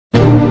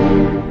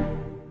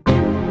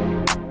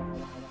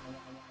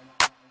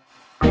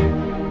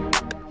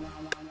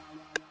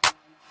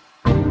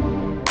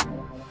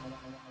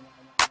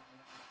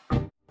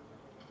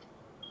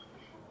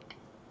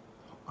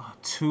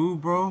2,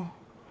 bro?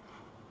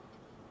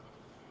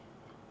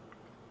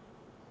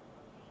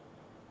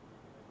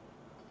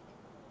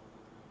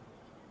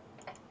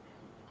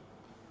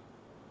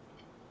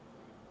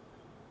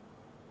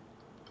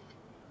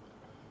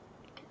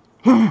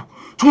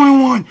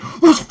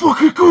 $21! Let's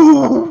fucking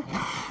go!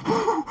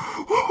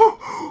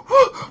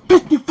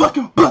 $50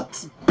 fucking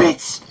bucks,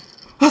 bitch!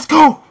 Let's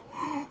go!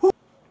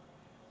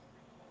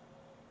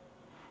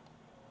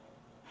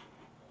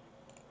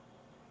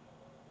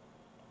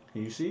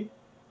 Can you see?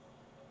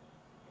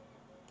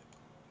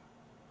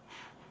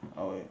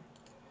 Oh wait.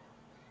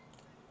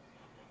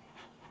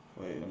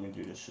 Wait, let me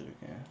do this shit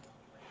again.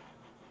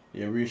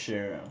 Yeah,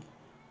 reshare him.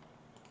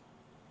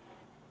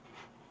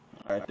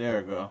 Alright,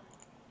 there we go.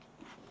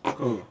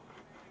 Cool.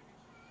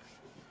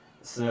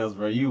 Sales,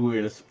 bro, you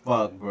weird as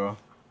fuck, bro.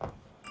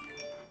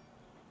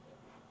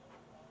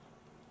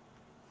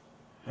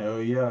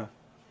 Hell yeah.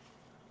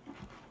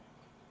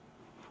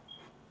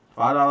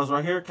 $5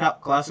 right here,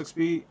 classic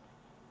speed.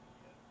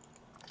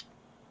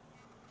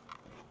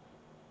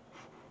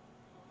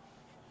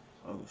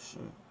 Oh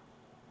shit.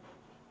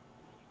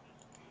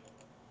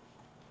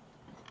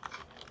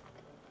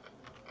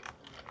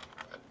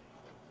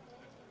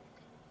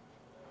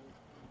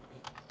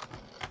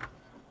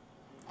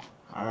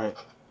 Alright.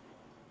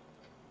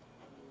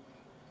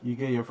 You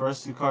get your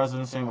first 2 cards in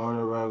the same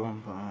order, right?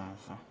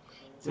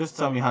 Just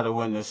tell me how to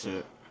win this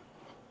shit.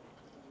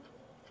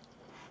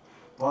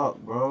 Fuck,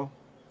 bro.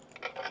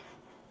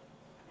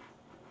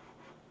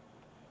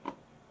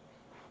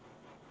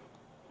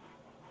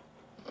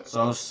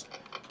 So,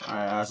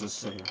 alright, I just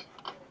sit here.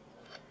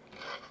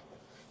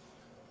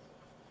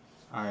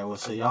 Alright, well,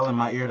 so y'all in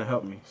my ear to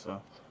help me,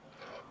 so.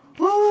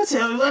 Woo,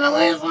 tell me when I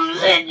win some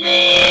shit,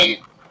 man!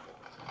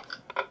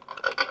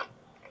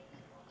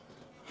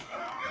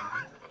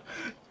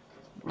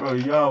 Bro,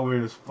 y'all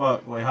weird as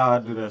fuck. Wait, how I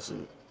do that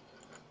shit?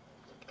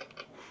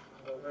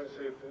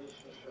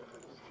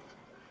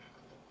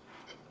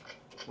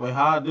 Wait,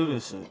 how I do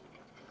this shit?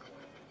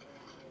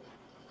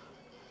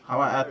 How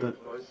I have to...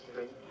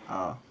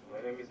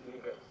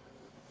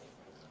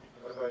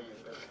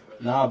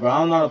 Nah, bro, I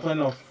don't know how to play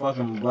no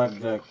fucking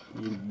blackjack,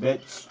 you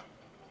bitch.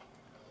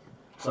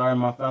 Sorry,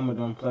 my family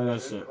don't play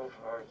that shit.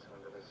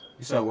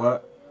 You said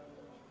what?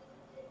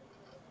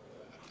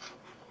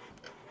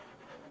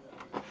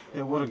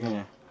 Yeah, what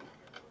again?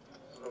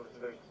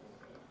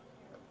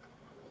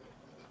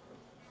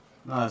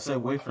 Nah, I said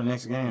wait for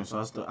next game, so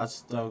I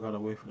still gotta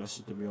wait for that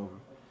shit to be over.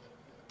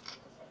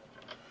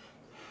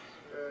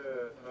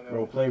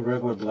 Bro, play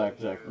regular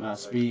blackjack, not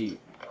speed.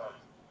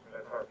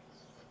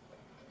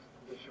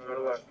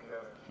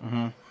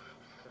 Mm-hmm.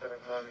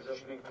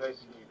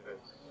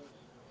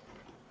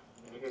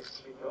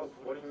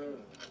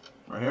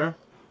 Right here?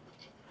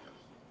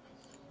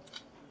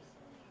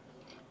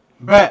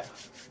 Bet!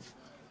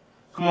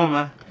 Come on,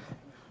 man.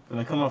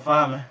 Gonna come up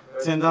 5, man.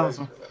 $10,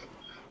 man.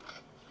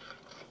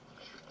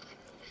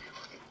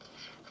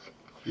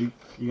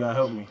 You gotta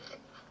help me.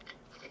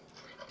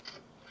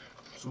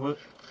 So what?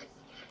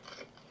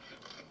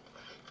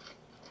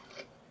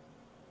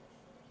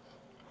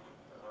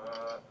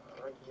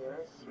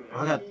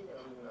 I got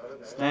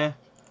Stan.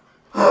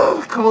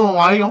 Come on,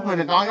 why you don't play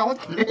the dog?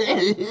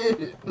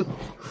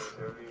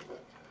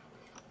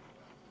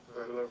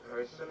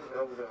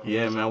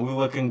 Yeah, man, we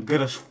looking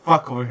good as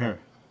fuck over here,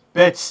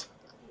 bitch.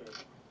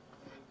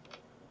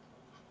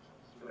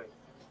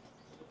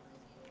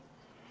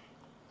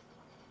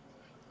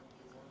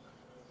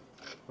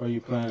 What are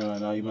you playing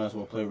right now? You might as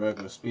well play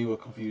regular. Speed will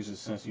confuse you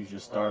since you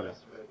just started.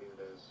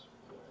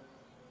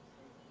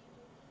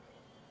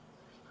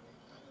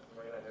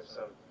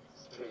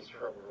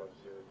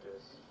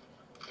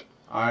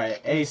 Alright,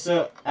 hey,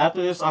 so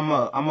after this, I'm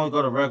gonna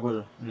go to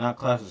regular, not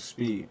classic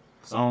speed,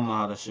 cause I don't know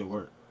how that shit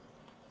work.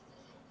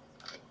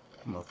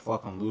 I'm gonna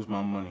fucking lose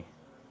my money.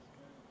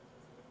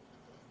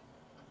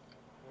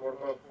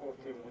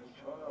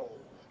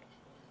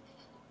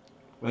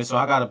 Wait, so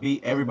I gotta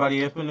beat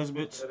everybody up in this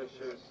bitch?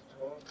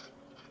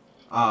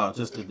 Oh,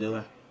 just the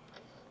dealer.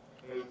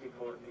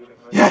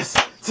 Yes!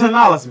 $10,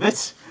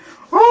 bitch!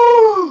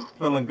 Woo!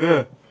 Feeling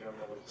good.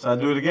 Should I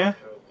do it again?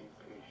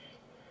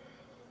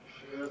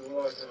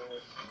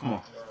 Come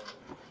on.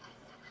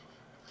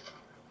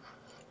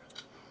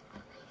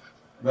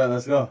 Bet,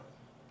 let's go.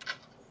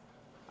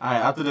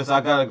 Alright, after this,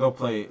 I gotta go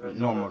play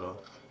normal, though.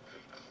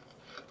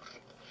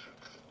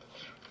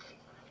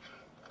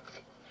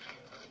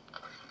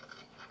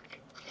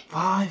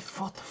 $5?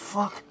 What the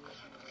fuck?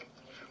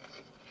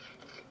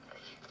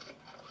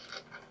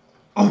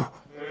 Oh!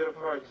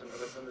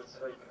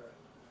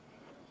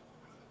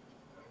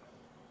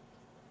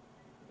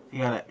 He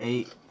got an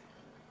 8.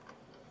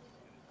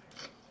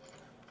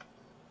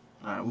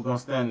 Alright, we're gonna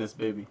stand this,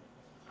 baby.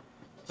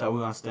 So we're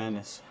gonna stand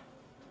this.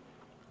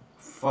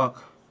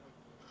 Fuck.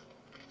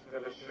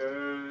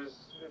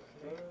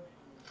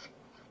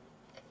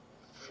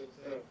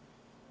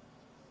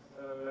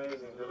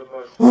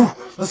 Ooh,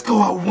 let's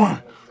go out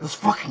 1. Let's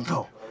fucking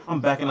go. I'm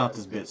backing out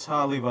this bitch.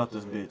 How I leave out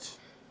this bitch?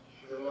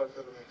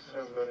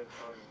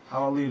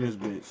 How I leave this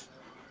bitch?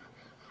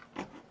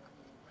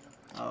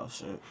 Oh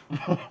shit.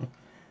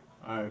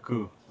 Alright,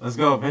 cool. Let's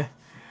go, man.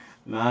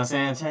 You know what I'm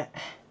saying, chat?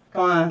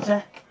 Come on,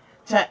 chat.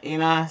 Chat, you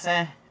know what I'm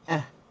saying?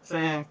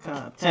 Saying, come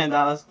on,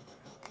 $10.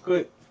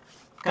 Quick.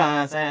 Come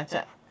on, saying,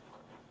 chat.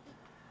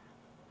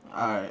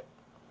 Alright.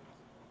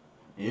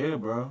 Yeah,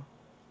 bro.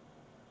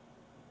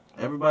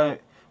 Everybody,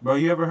 bro,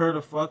 you ever heard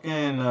of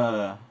fucking,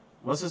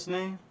 what's his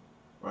name?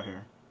 Right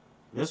here.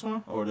 This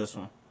one or this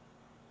one?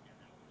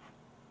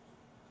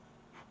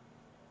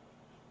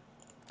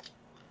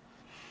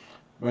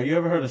 Bro, you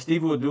ever heard of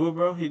Steve would do it,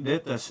 bro? He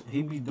did that.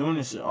 He be doing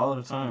this shit all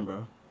the time,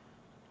 bro.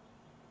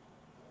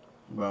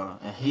 Bro,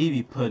 and he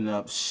be putting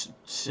up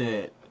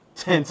shit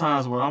 10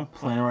 times what I'm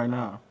playing right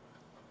now.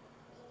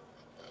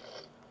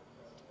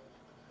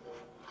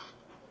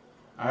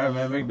 Alright,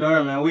 man,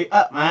 McDormand, man, we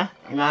up, man.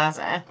 You know what I'm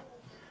saying?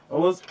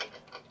 What was?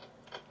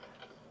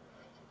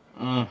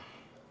 I'm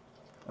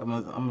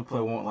gonna play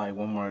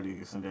one more of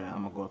these, and then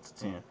I'm gonna go up to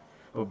 10.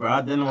 But bro,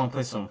 I didn't want to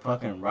play some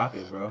fucking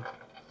Rocket, bro.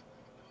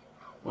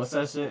 What's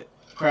that shit?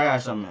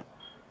 Crash, I meant.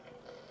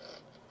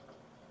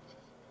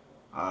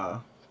 I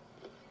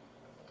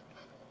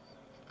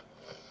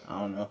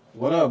don't know.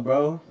 What up,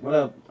 bro? What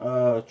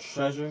up,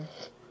 Treasure?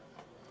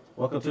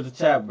 Welcome to the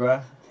chat,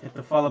 bro. Hit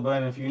the follow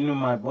button if you new,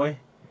 my boy.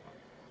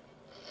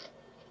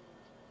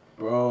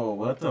 Bro,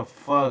 what the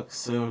fuck,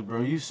 Sil,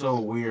 bro? You so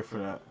weird for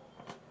that.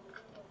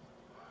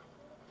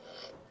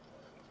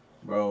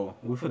 Bro,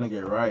 we finna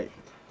get right.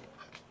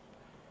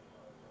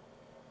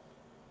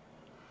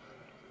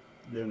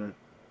 Dinner.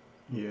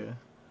 Yeah.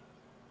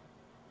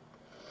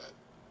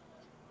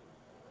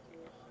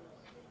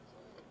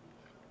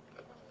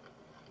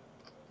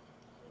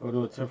 Go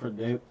to a different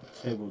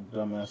table,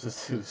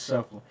 dumbasses, to the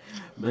shuffle.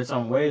 Bitch,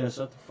 I'm waiting.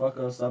 Shut the fuck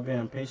up. Stop being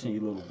impatient, you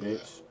little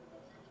bitch.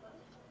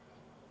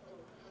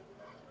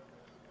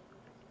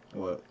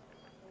 What?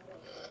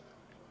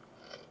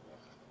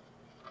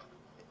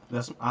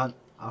 I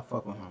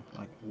fuck with him.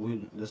 Like,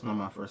 this not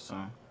my first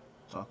time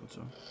talking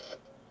to him.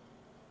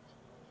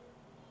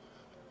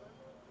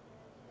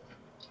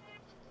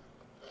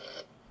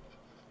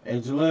 Hey,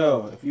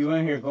 Jaleel, if you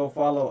in here, go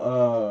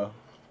follow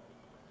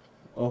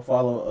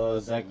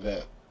Zach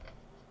back.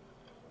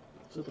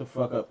 Shut the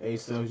fuck up,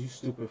 A-Cells, you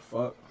stupid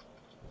fuck.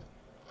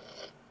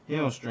 He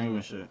don't stream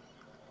and shit.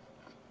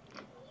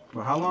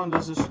 But how long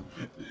does this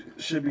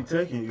shit be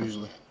taking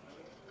usually?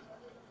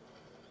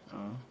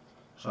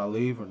 Should I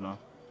leave or no?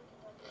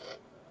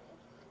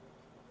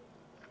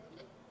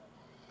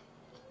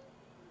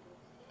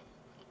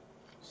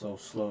 So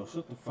slow.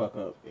 Shut the fuck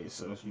up,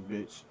 A-Cells, you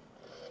bitch.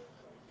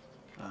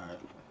 Alright.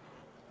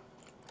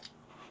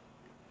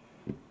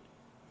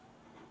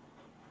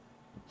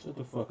 Shut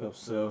the fuck up,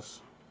 Cells.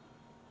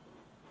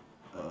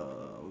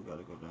 We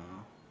gotta go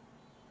down.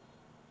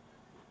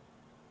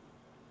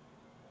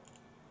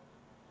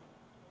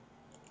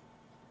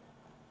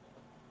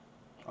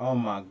 Oh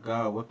my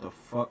god, what the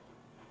fuck?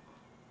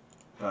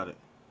 Got it.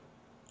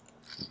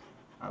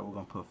 Alright, we're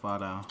gonna put 5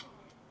 down.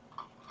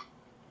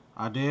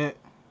 I did?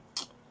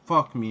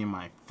 Fuck me and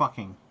my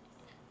fucking...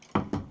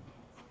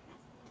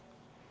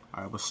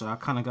 Alright, but shit, I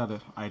kinda got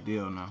an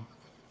idea now.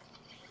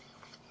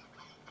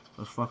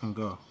 Let's fucking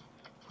go.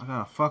 I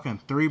got a fucking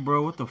 3,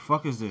 bro. What the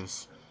fuck is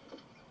this?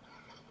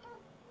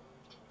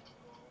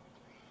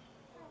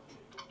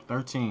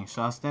 13.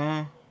 Should I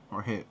stand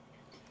or hit?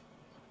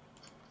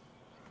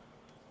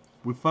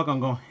 We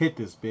fucking gonna hit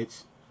this,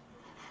 bitch.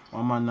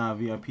 Why am I not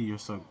VIP? You're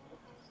so...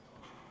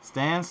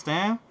 Stand?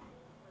 Stand?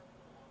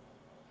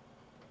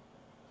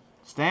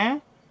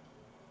 Stand?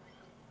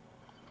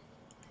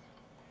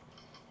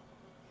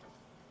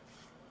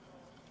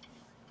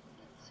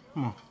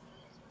 Come on.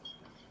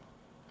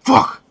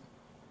 Fuck!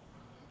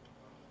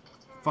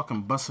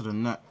 Fucking busted a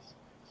nut.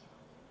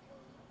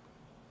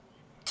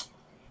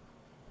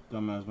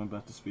 Dumbass went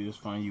back to speed. It's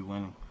fine, you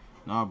winning.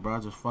 Nah, bro, I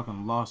just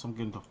fucking lost. I'm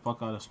getting the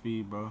fuck out of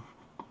speed, bro.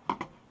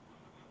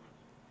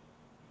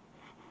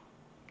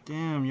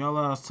 Damn, y'all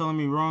was telling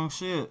me wrong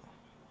shit.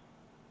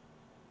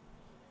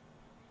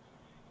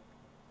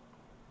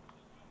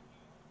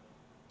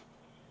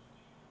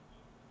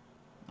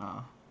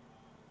 Nah.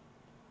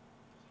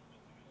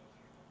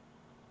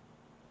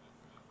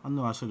 I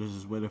know I should have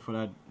just waited for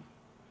that.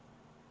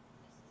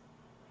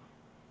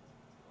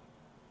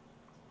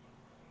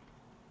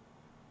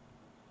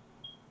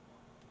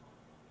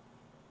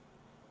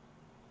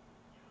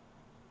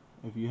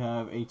 If you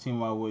have 18,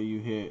 why would you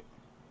hit?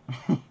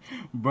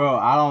 Bro,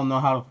 I don't know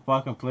how to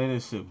fucking play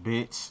this shit,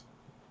 bitch.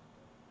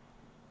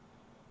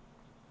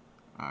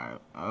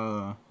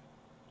 Alright,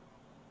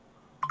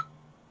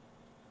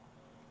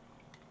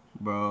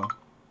 bro.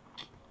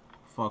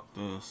 Fuck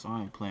this.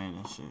 I ain't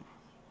playing this shit.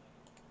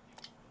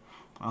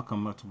 I'll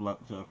come back to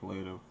Blackjack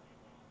later.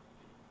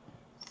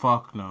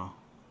 Fuck no.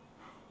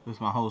 This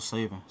is my whole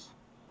savings.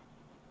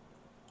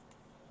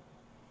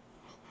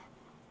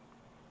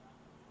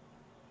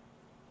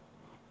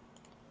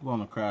 I'm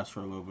gonna crash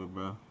for a little bit,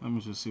 bro. Let me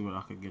just see what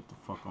I could get the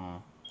fuck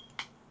on.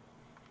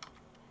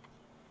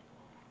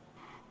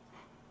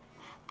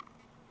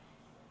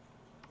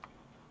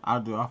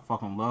 I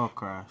fucking love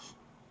crash.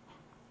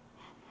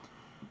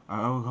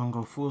 Alright, we're gonna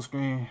go full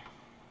screen.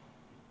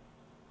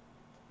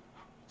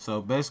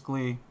 So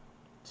basically,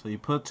 so you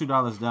put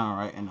 $2 down,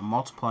 right, and then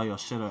multiply your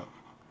shit up.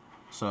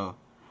 So,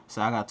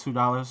 say I got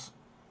 $2,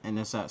 and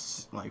it's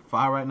at like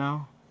 5 right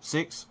now,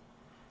 6.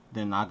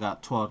 Then I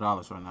got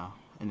 $12 right now,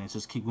 and it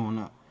just keep going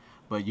up.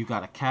 But you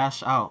gotta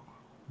cash out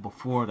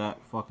before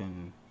that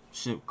fucking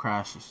shit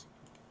crashes.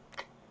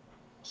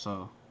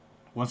 So,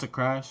 once it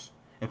crashes,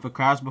 if it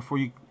crashes before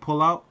you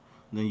pull out,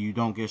 then you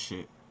don't get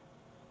shit.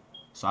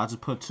 So I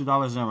just put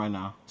 $2 in right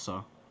now.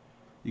 So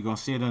you're gonna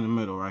see it in the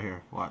middle right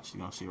here. Watch, you're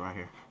gonna see it right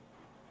here.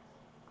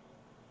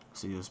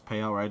 See this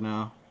payout right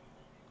now.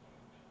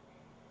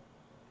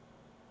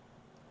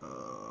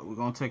 We're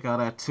gonna take out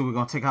that 2. We're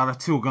gonna take out that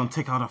 2. We're gonna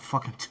take out a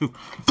fucking 2.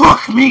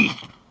 Fuck me!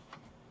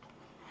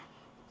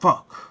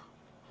 Fuck.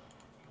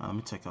 Let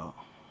me take out.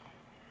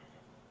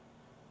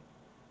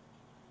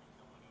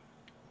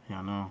 Yeah,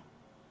 I know.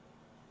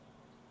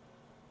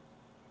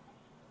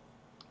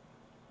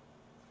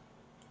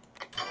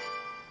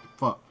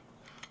 Fuck.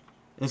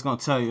 It's gonna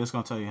tell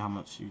you how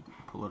much you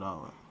pull it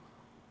out with.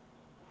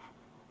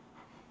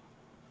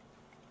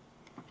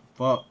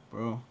 Fuck,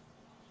 bro.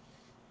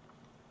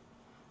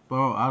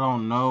 Bro, I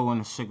don't know when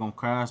the shit gonna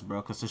crash,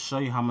 bro. Cause to show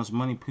you how much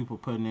money people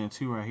putting in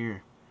too right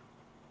here.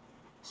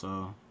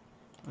 So,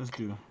 let's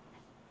do.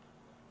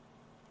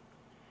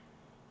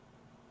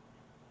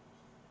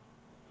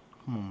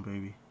 Come on,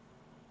 baby.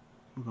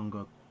 We're gonna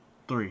go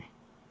 3.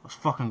 Let's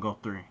fucking go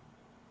 3.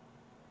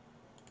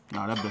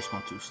 Nah, that bitch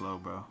going too slow,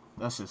 bro.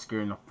 That shit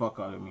scaring the fuck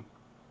out of me.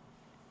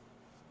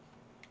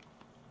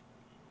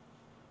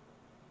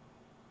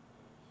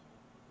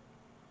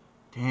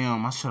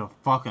 Damn, I should have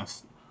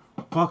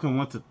fucking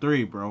went to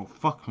 3, bro.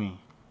 Fuck me.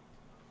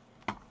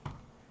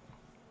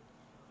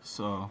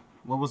 So,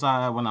 what was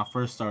I at when I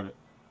first started?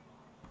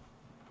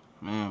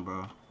 Man,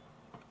 bro.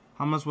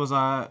 How much was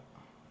I at?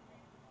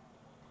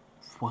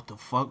 What the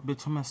fuck,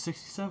 bitch? I'm at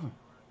 67.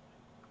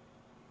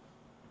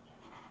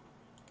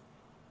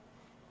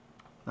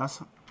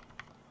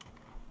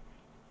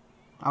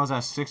 I was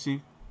at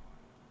 60.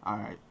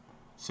 Alright.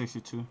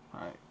 62.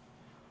 Alright.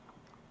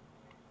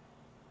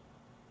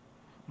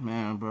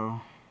 Man, bro.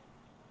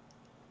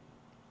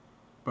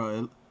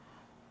 Bro,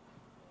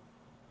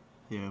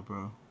 yeah,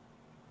 bro.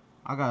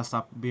 I gotta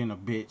stop being a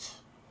bitch.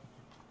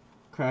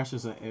 Crash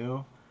is a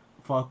L.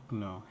 Fuck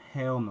no.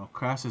 Hell no.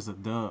 Crash is a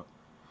dub.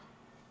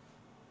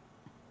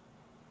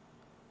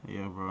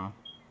 Yeah, bro.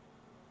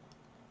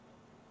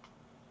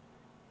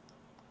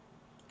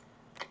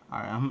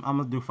 Alright, I'm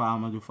gonna do 5.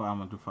 I'm gonna do 5. I'm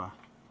gonna do 5.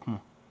 Come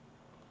on.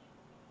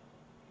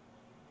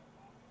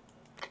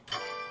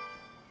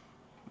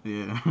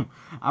 Yeah.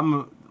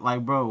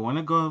 Like, bro, when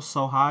it goes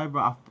so high,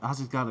 bro, I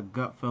just got a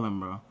gut feeling,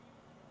 bro.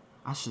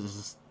 I should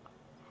just.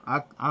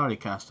 I already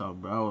cashed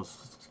out, bro. I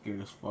was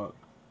scared as fuck.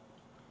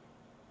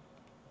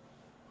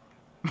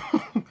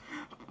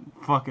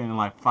 Fucking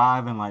like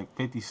 5 and like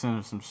 50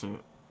 cents or some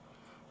shit.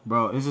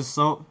 Bro, it's just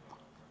so.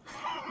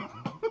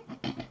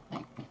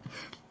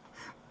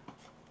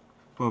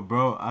 But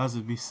bro, I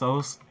just be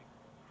so.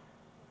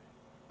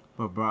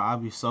 But bro, I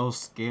be so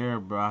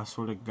scared, bro. I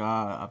swear to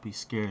God, I be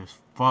scared as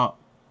fuck.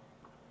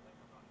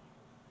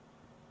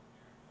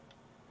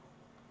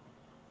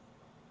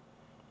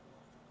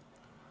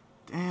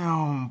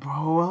 Damn,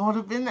 bro, I would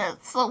have been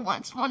at so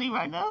much money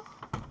right now.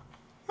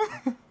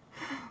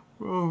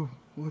 Bro,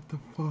 what the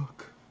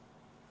fuck?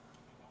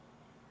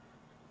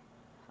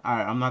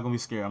 Alright, I'm not gonna be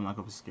scared. I'm not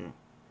gonna be scared.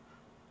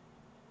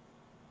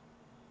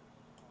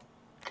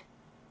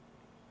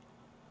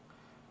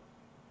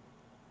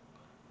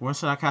 When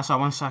should I cash out?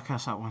 When should I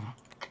cash out? When?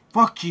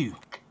 Fuck you!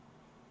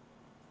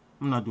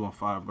 I'm not doing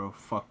 5, bro.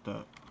 Fuck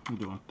that. I'm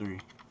doing 3.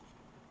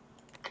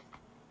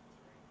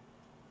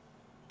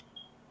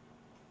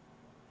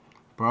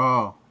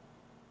 Bro.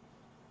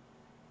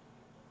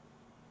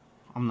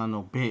 I'm not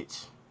no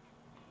bitch.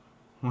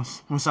 When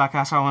should I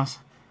cash out?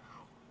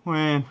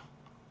 When?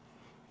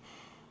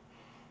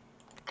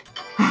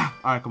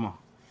 Alright, come on.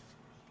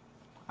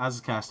 I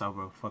just cashed out,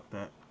 bro. Fuck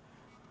that.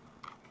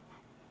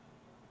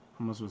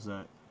 How much was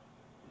that?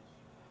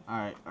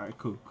 Alright,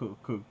 cool.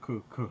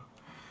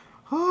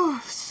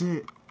 Oh,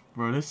 shit.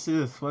 Bro, this shit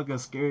is fucking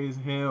scary as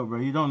hell, bro.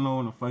 You don't know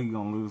when the fuck you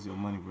gonna lose your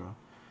money, bro.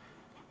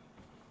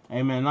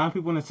 Hey, man, 9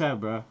 people in the chat,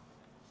 bro.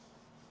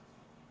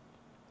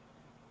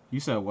 You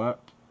said what?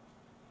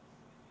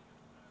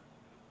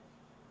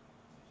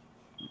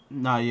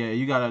 Nah, yeah,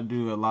 you gotta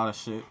do a lot of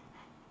shit.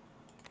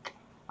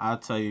 I'll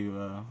tell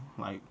you,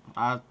 like,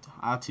 I'll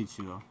teach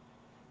you, though.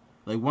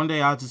 Like, one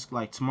day I'll just,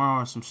 like,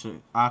 tomorrow or some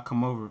shit, I'll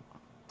come over.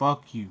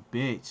 Fuck you,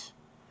 bitch.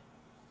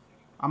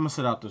 I'm gonna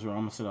sit out this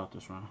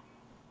round.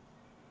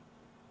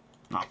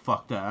 Nah,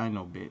 fuck that. I ain't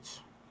no bitch.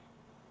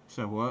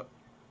 Said what?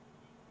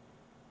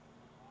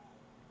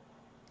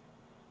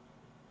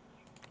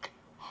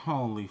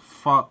 Holy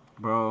fuck,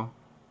 bro.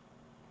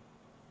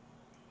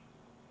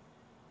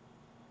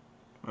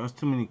 There's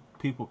too many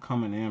people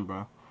coming in,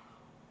 bro.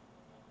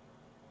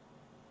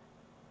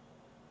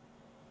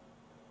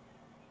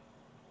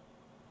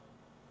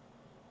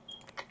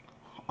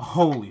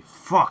 Holy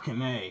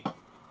fucking A.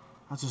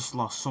 I just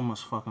lost so much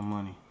fucking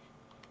money.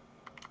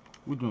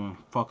 We're doing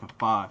fucking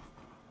 5.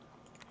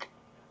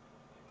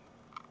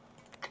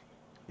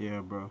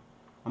 Yeah, bro.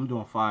 I'm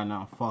doing 5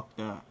 now. Fuck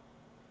that.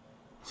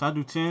 Should I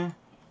do 10?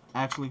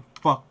 Actually,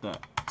 fuck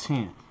that.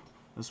 10.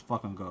 Let's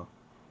fucking go.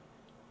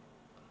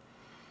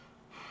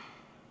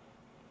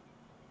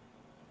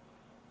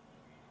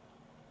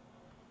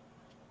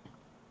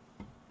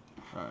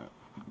 Alright.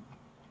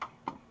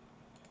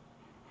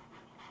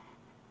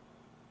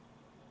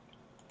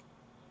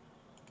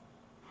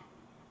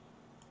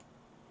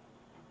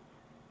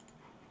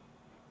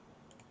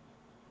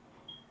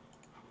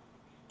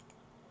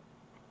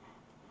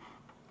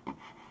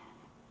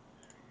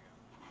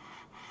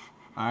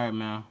 Alright,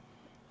 man.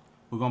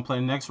 We're gonna play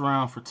next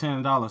round for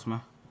 $10,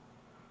 man.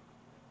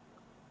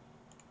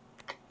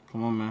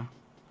 Come on, man.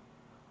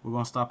 We're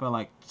gonna stop at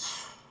like...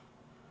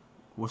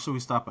 What should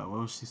we stop at?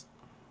 What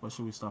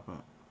should we stop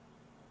at?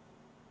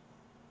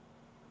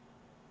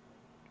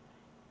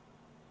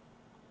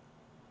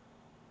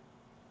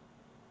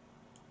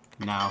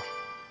 Now.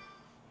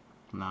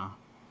 Nah.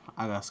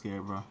 I got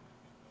scared, bro.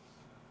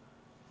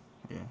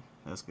 Yeah,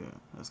 that's good.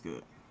 That's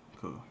good.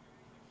 Cool.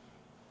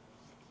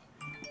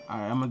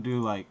 Alright, I'm gonna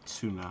do like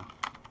 2 now.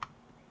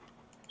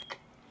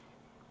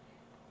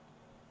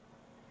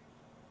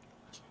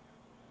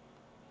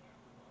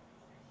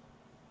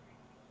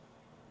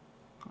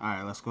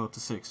 Alright, let's go up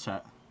to 6,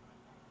 chat.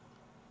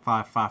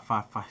 5, 5,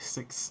 5, 5,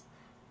 6.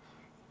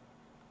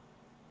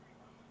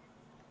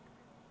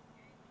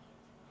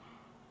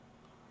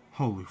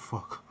 Holy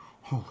fuck.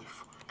 Holy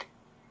fuck.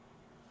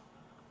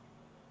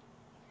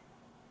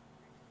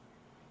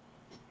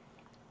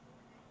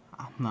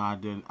 Nah, I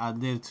didn't. I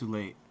did it too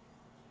late.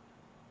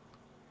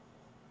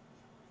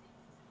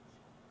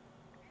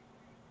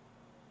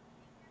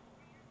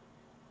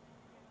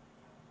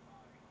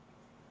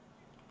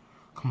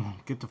 Come on,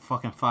 get the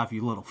fucking 5,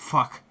 you little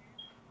fuck.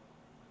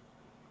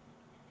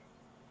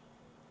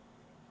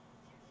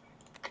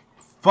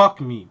 Fuck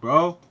me,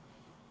 bro.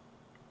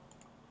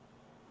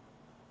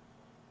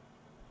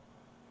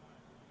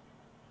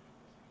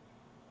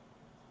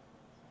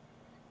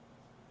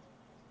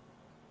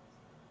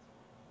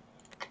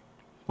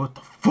 What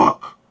the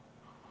fuck?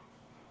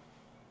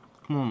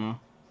 Come on, man.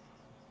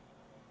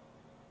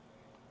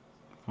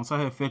 Once I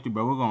hit 50,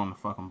 bro, we're going to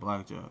fucking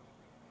blackjack.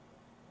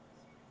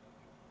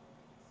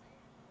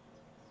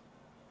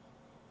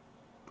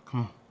 Come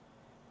on.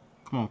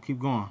 Come on, keep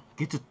going.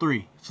 Get to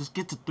 3. Just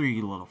get to 3,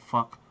 you little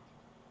fuck.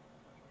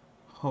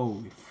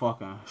 Holy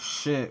fucking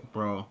shit,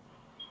 bro.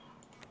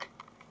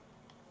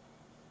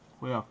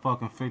 We got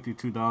fucking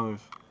 $52.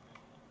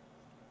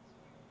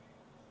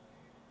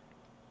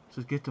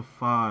 Just get to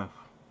 5.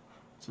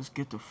 Just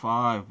get to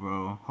 5,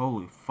 bro.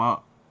 Holy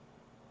fuck.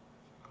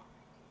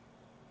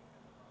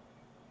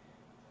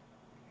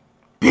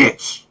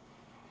 Bitch!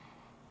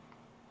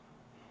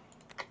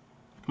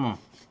 Come on.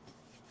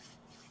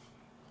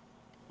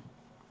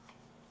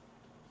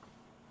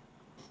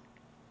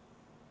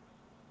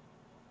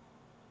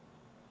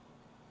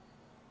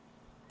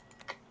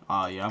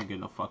 Oh, yeah, I'm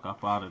getting the fuck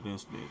up out of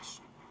this bitch.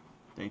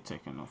 They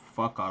taking the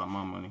fuck out of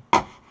my money.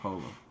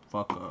 Hold up.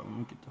 Fuck up. Let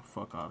me get the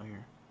fuck out of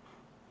here.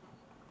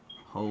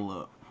 Hold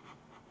up.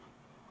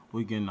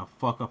 We getting the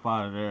fuck up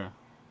out of there.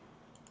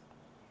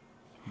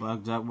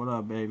 Blackjack, what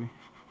up, baby?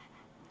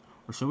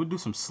 Or should we do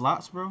some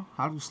slots, bro?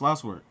 How do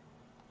slots work?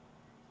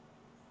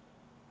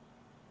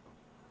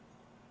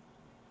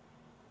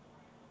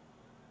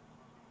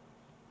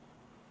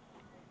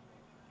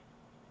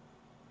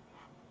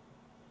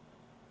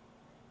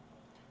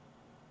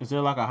 Is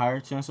there like a higher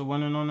chance of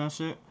winning on that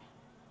shit?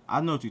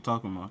 I know what you're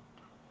talking about.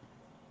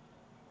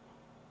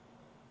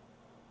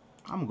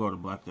 I'm gonna go to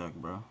blackjack,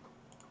 bro.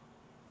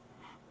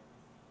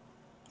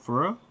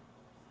 For real?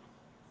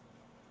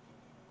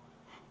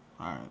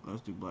 Alright,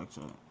 let's do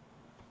blackjack.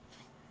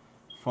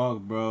 Fuck,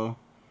 bro.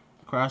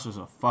 Crash is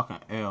a fucking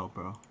L,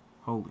 bro.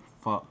 Holy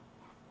fuck.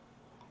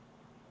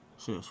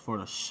 Shit is for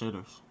the shitters.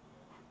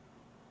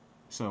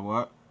 You said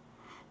what?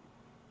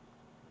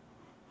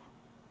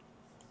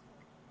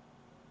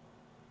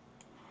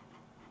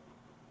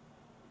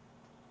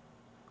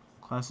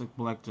 Classic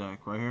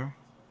blackjack right here.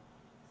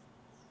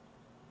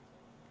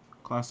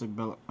 Classic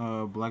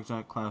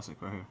blackjack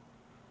classic right here.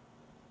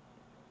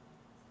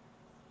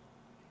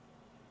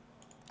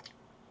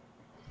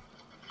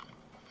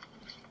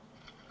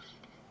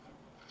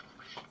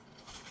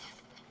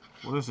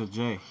 What is a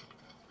J?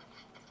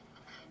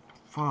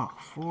 Fuck,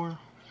 4.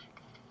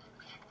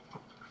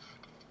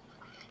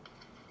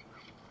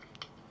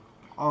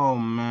 Oh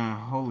man,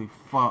 holy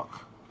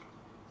fuck.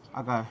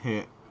 I got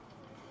hit.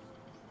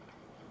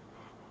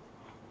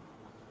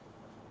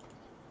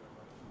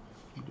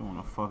 I'm doing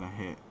a fucking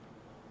hit.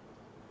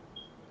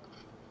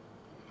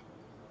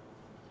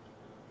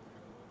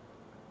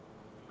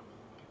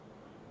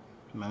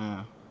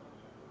 Man.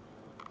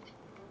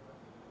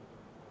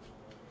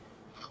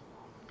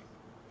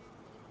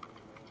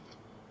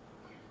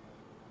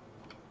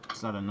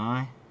 Is that a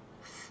 9?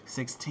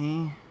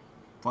 16?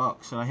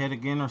 Fuck, should I hit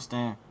again or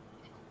stand?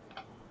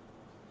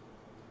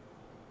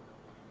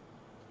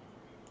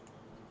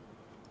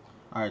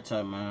 Alright,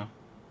 chat, man.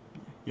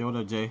 Yo, what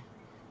up, Jay?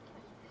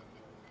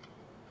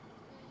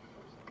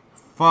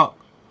 Fuck.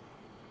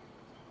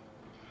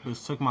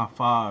 Bitch took my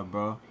 5,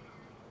 bro.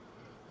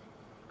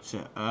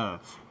 Shit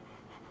ass.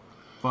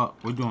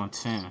 Fuck, we're doing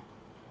 10.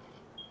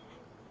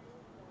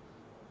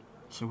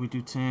 Should we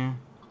do 10?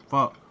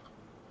 Fuck.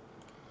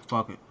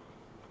 Fuck it.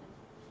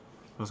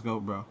 Let's go,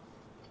 bro.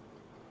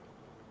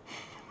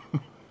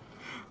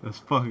 Let's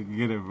fucking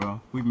get it,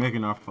 bro. We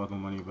making our fucking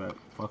money back.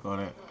 Fuck all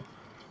that.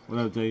 What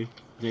up, Jay?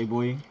 Jay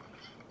boy?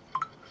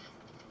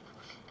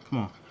 Come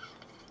on.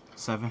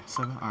 7.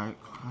 Alright.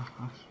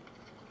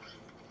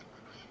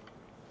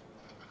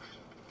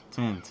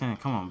 10.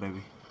 Come on,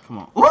 baby. Come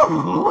on.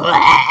 Ooh!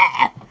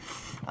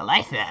 I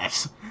like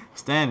that.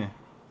 Standing.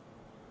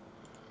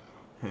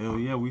 Hell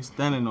yeah, we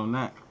standing on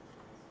that.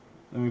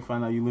 Let me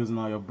find out you losing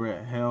all your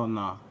bread. Hell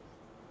nah.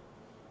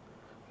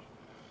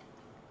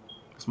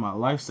 It's my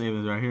life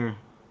savings right here.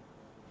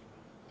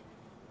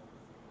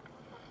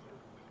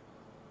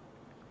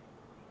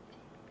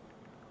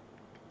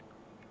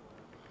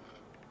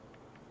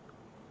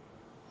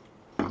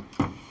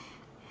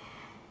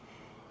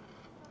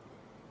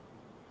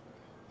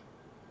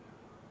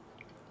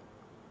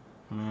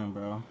 Man,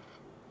 bro.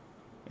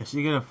 If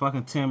she get a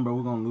fucking 10, bro,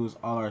 we're gonna lose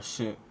all our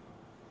shit.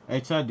 Hey,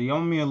 Chad, do you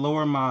want me to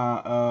lower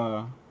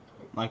my,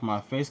 like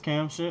my face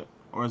cam shit?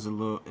 Or is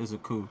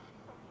it cool?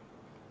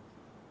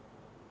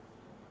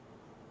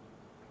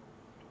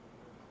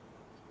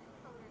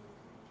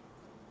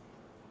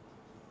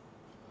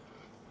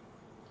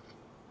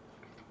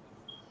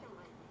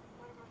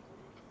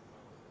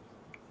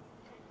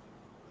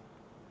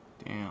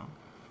 Damn.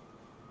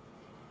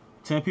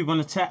 10 people in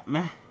the chat,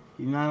 man.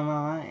 You know what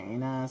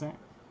I'm saying?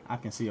 I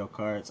can see your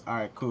cards.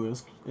 Alright, cool.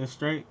 It's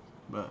straight,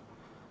 but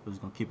we're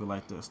just gonna keep it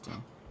like this, too.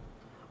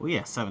 We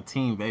at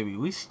 17, baby.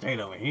 We straight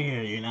over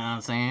here, you know what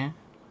I'm saying?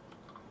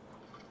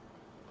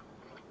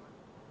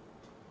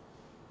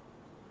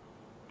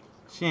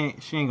 She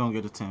ain't gonna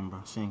get a 10,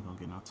 bro. She ain't gonna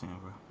get no 10,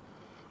 bro.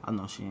 I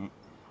know she ain't.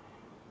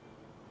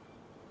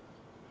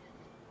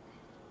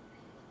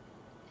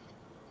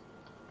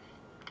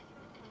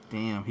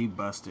 Damn, he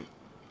busted.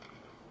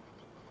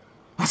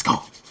 Let's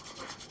go.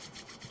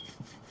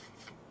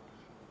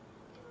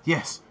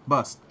 Yes,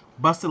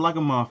 busted like a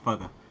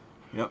motherfucker.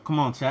 Yep, come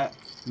on, chat.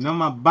 You know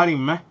my body,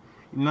 man.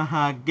 You know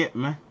how I get,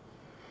 man.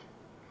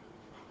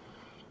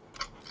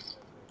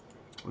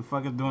 We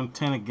fucking doing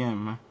 10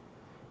 again, man.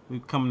 We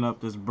coming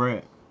up this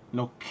bread.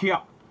 No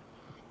cap.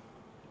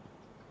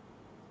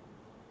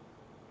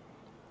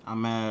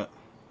 I'm at.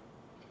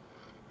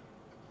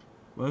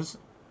 What's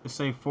it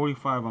say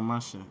 45 on my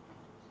shit?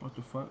 What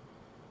the fuck?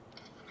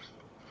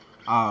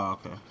 Oh,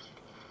 okay.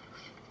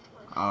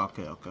 Oh,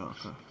 okay.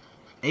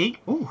 8?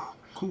 Ooh,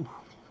 cool.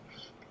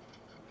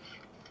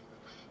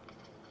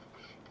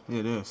 Yeah,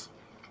 it is.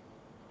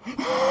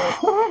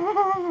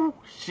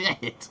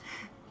 Shit.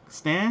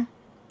 Stan?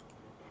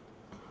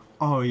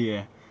 Oh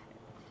yeah.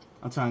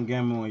 I'm trying to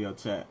gamble on your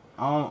chat.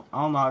 I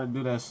don't know how to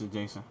do that shit,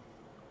 Jason.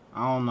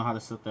 I don't know how to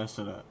set that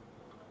shit up.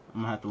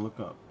 I'm gonna have to look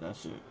up that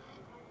shit.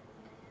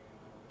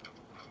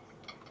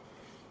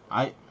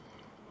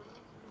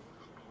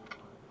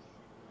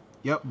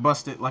 Yep,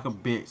 busted like a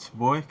bitch,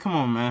 boy. Come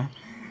on, man.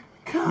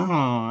 Come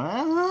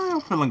on.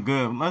 I'm feeling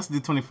good. Let's do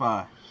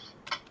 25.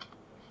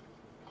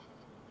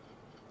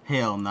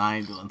 Hell no, I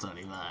ain't doing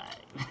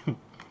 25.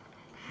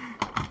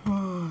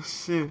 Oh,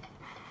 shit.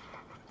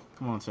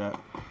 Come on, chat.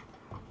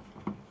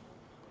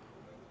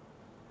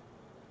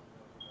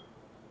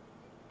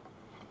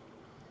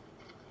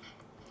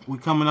 We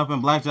coming up in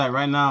blackjack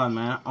right now,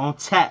 man. On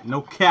chat,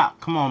 no cap.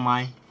 Come on,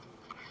 man.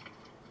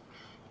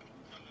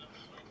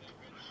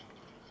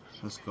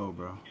 Let's go,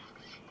 bro.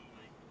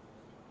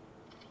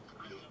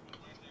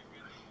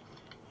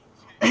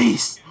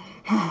 Ace!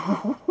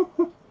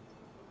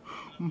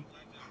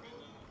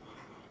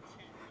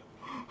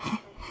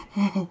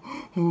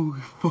 Holy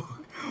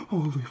fuck.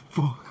 Holy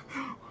fuck.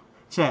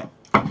 Chat.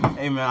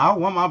 Hey, man, I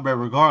want my bet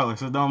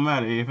regardless. It don't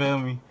matter. You feel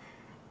me?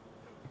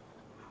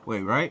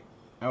 Wait, right?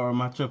 Or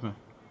am I tripping?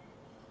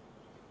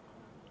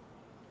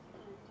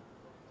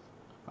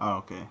 Oh,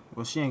 okay.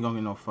 Well, she ain't gonna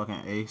get no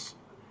fucking ace.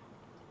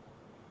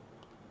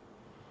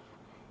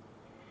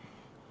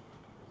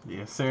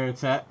 Yeah, sir,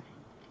 chat.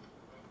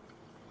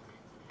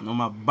 Know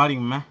my buddy,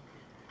 man.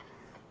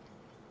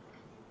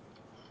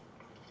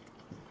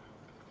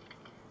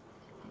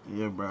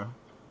 Yeah, bro.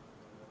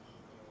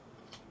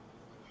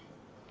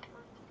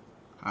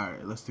 All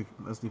right, let's do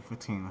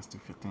 15. Let's do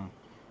 15.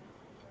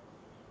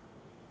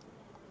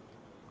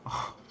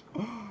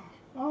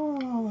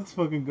 Oh, let's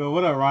fucking go.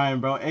 What up, Ryan,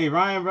 bro? Hey,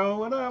 Ryan, bro.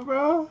 What up,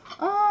 bro?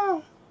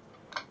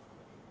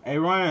 Hey,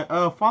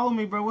 Ryan. Follow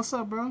me, bro. What's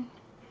up, bro?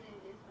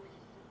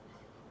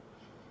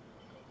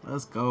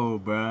 Let's go,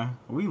 bro.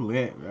 We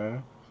lit,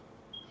 bro.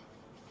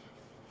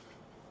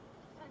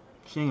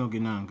 She ain't gonna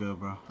get nothing good,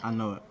 bro. I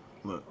know it.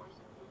 Look.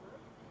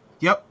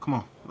 Yep. Come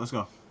on. Let's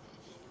go.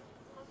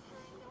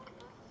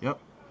 Yep.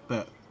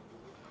 Bet.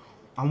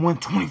 I won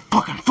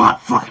 $25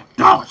 fucking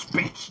dollars,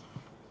 bitch.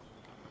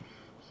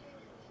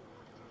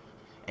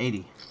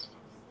 80.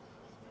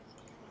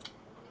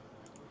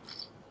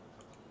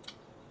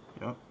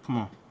 Yep, come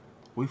on.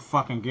 We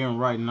fucking getting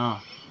right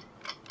now.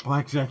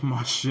 Blackjack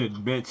my shit,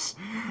 bitch.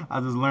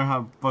 I just learned how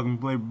to fucking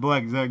play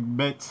blackjack,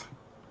 bitch.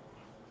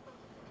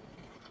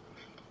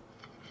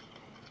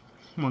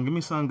 Come on, give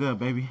me something good,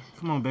 baby.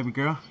 Come on, baby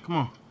girl. Come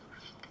on.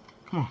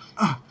 Come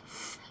on.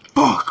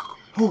 Fuck!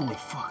 Holy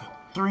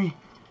fuck. 3.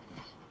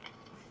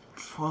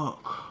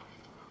 Fuck.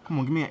 Come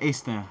on, give me an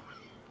ace then.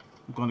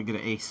 I'm gonna get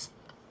an ace.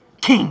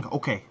 King!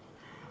 Okay.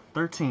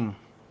 13.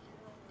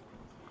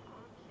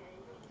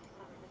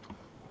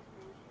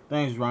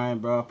 Thanks, Ryan,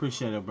 bro.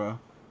 Appreciate it, bro.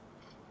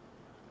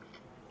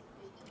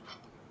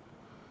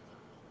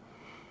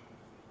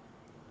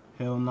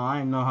 Hell no, I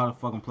ain't know how to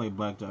fucking play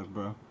blackjack,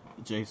 bro.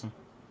 Jason.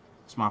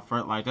 It's my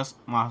first, like, that's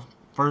my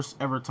first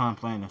ever time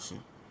playing this shit.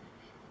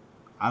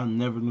 I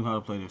never knew how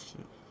to play this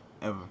shit.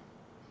 Ever.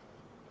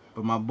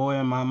 But my boy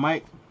and my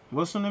Mike,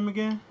 what's her name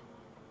again?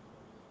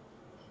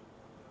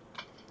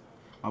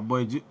 My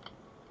boy,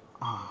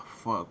 oh,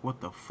 fuck. What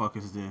the fuck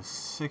is this?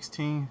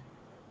 16?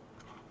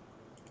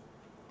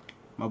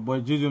 My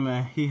boy Juju,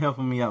 man, he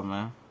helping me out,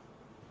 man.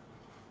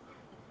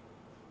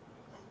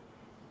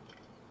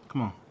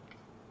 Come on.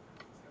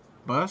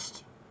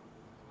 Bust.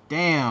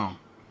 Damn.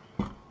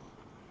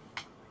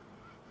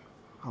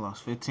 I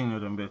lost 15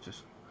 of them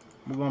bitches.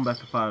 We're going back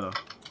to 5 though.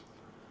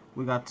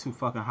 We got too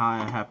fucking high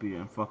and happy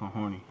and fucking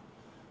horny.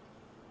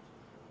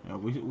 Yeah,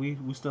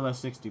 we still at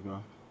 60,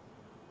 bro.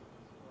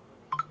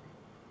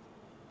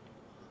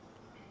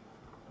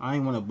 I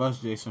ain't want to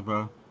bust Jason,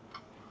 bro.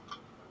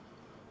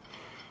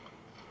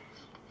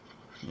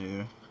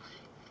 Yeah.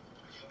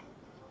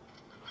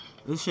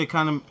 This shit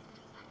kind of...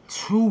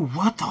 2,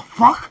 what the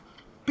fuck?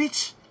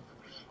 Bitch.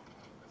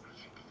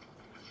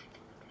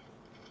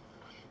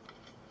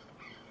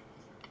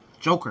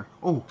 Joker.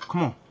 Oh,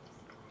 come on.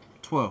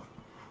 12.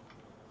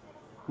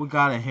 We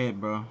gotta hit,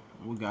 bro.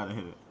 We gotta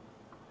hit it.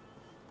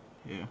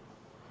 Yeah.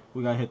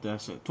 We gotta hit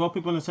that shit. 12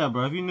 people in the chat,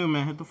 bro. If you new,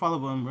 man, hit the follow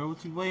button, bro.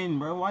 What you waiting,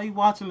 bro? Why you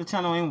watching the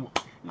channel? You know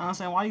what I'm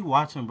saying? Why you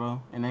watching,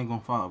 bro? And ain't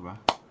gonna follow, bro.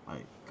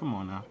 Like, come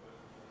on now.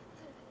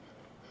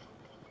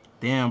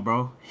 Damn,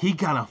 bro. He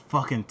got a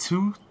fucking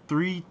 2,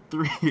 3,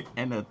 3,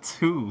 and a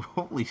 2.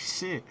 Holy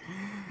shit.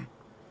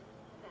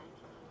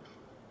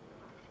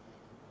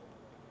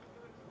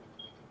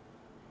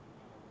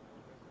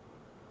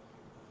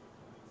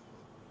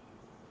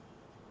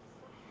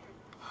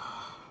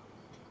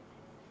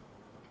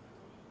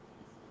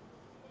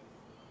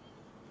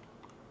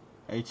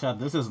 Hey, chat,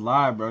 this is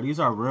live, bro. These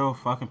are real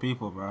fucking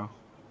people, bro.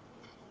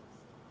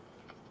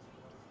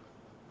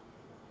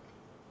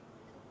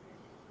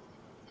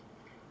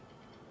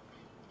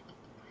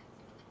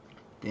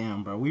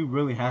 Damn, bro. We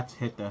really had to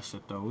hit that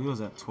shit, though. We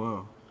was at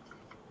 12.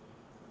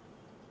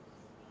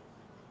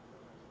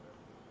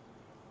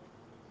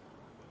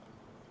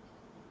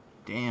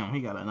 Damn, he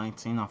got a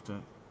 19 off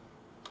the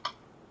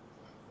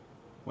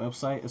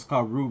website. It's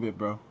called Roobet,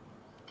 bro.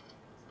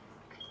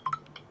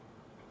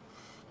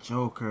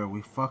 Joker,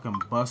 we fucking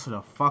busted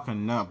a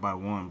fucking nut by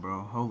 1,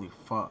 bro. Holy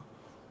fuck.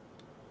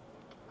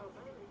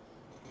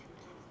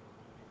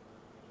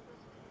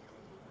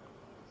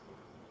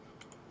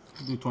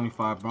 Do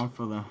 25, bro. I'm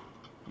feeling,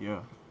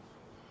 yeah.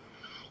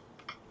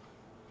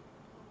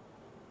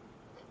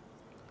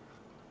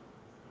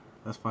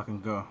 Let's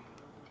fucking go.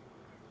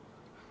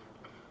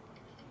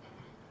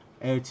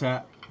 Hey,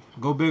 chat.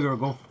 Go big or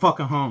go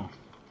fucking home.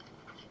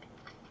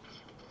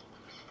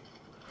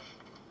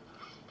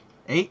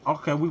 8?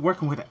 Okay, we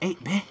working with an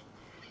 8, man.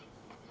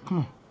 Come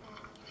on.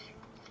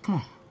 Come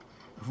on.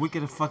 If we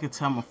get a fucking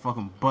time, a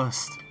fucking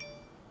bust.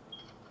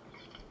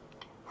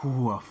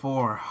 Ooh, a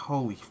 4.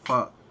 Holy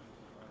fuck.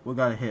 We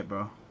got a hit,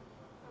 bro.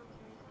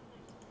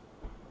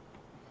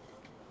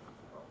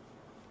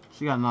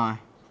 She got 9.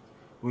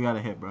 We got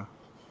a hit, bro.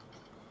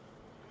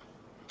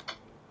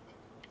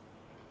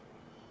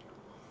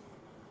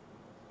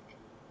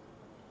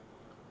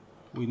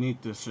 We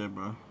need this shit,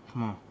 bro.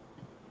 Come on.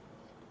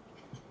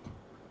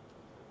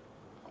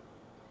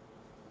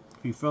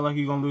 If you feel like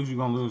you're gonna lose, you're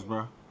gonna lose,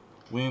 bro.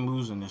 We ain't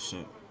losing this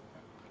shit.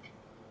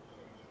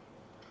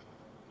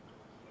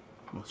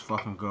 Let's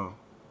fucking go.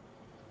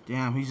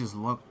 Damn, he just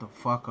lucked the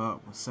fuck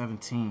up with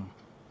 17.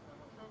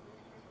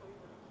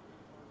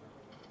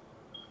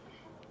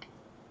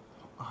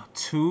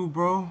 2,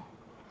 bro?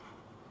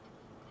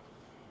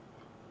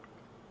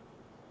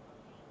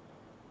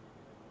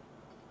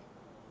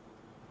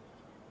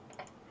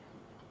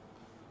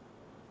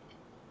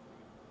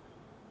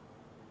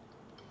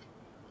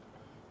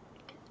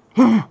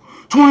 Huh,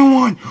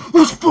 21!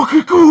 Let's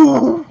fucking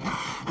go!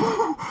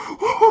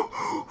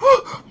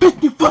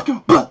 Bitch, you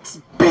fucking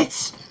butts,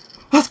 bitch!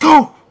 Let's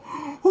go!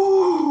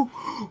 Ooh,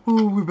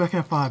 we back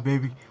at 5,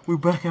 baby. We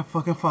back at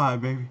fucking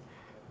 5, baby.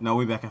 No,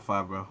 we back at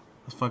 5, bro.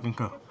 Let's fucking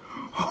go.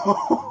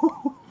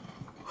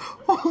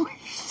 Holy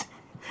shit.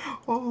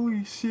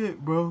 Holy shit,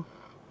 bro.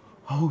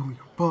 Holy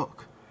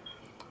fuck.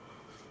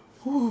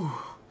 Ooh,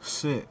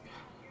 shit.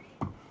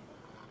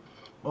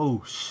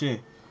 Oh,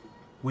 shit.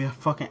 We have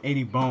fucking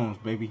 80 bones,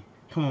 baby.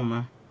 Come on,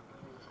 man.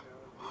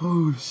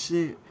 Oh,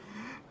 shit.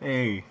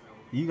 Hey.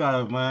 You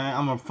got it, man.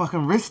 I'm a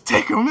fucking risk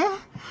taker, man.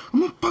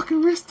 I'm a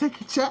fucking risk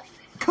taker, chat.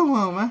 Come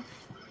on, man.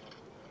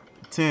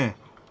 10.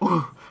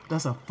 Ooh,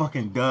 that's a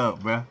fucking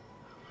dub, bruh.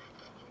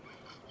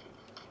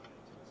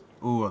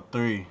 Ooh, a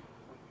 3.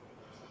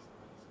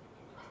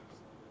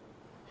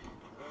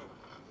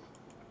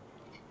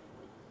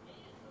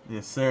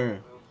 Yes, sir.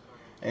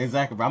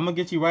 Exactly, bro. I'm gonna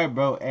get you right,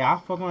 bro. Hey, I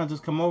fucking wanna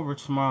just come over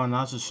tomorrow and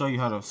I'll just show you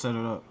how to set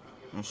it up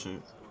and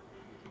shit.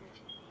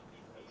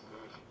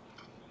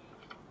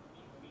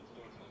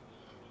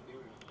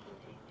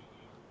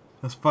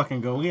 Let's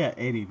fucking go. We at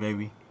 80,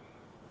 baby.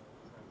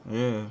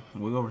 Yeah,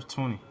 we over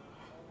 20.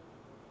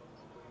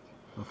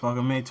 We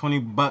fucking made 20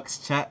 bucks,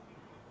 chat.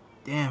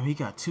 Damn, he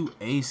got 2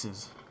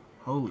 aces.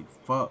 Holy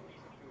fuck.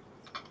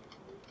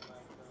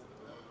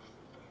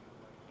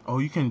 Oh,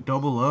 you can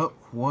double up?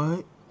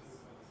 What?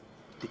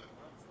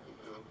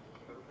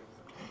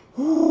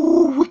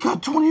 Ooh, we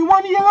got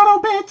 21, you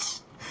little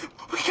bitch.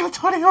 We got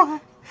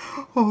 21.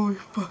 Holy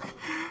fuck.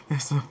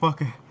 That's a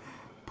fucking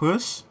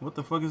push? What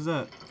the fuck is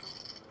that?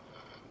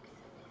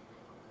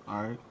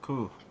 Alright,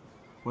 cool.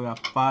 We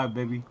got 5,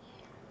 baby.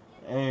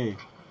 Hey.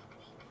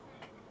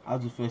 I'll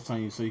just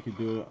FaceTime you so you can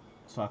do it.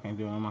 So I can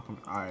do it on my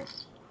computer. Alright.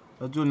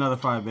 Let's do another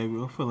 5, baby.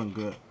 We're feeling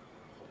good.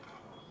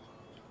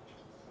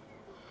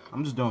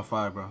 I'm just doing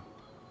 5, bro.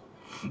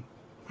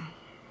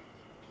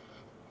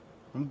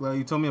 I'm glad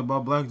you told me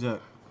about Blackjack.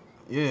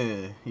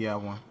 Yeah, I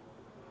won.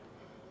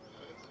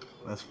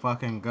 Let's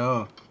fucking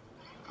go.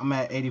 I'm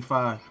at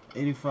 85.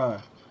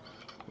 85.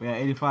 We at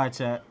 85,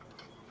 chat.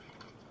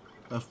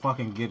 Let's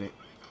fucking get it.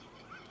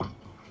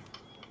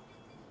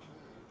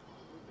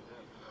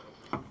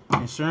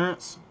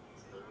 Insurance?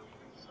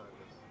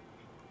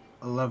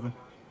 11.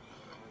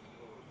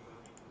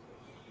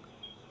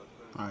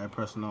 Alright,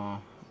 pressing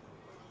on.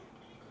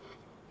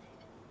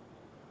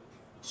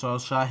 So,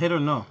 should I hit or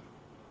no?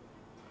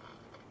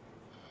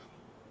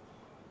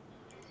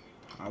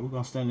 Alright, we're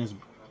gonna stand this.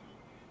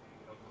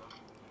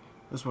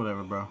 It's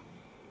whatever, bro.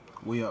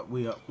 We up.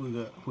 We good.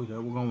 We're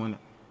gonna win it.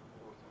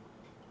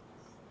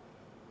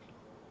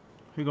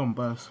 He gonna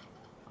bust.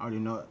 I already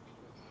know it.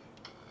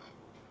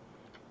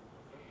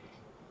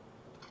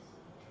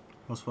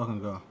 Let's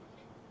fucking go.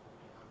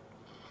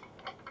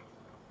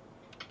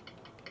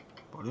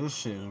 Bro, this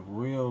shit is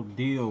real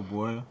deal,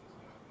 boy.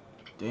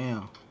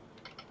 Damn.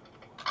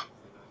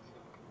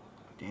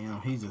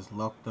 Damn, he just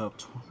lucked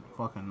up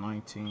fucking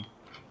 19.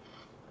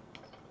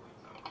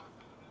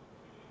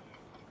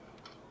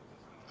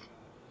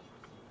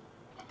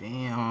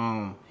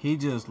 Damn, he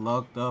just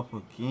lucked up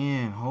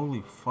again.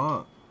 Holy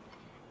fuck.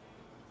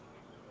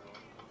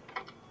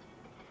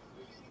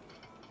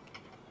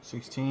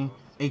 16,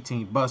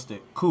 18,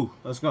 busted. Cool,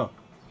 let's go.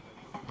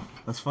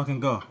 Let's fucking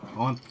go.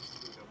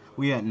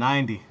 We at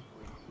 90.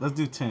 Let's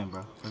do 10,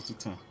 bro. Let's do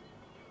 10.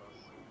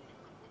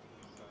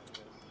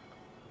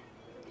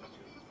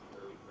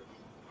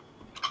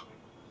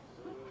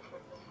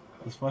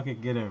 Let's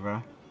fucking get it,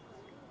 bro.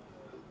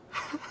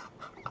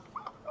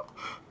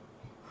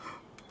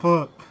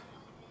 Fuck.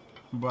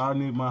 Bro, I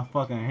need my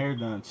fucking hair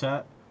done,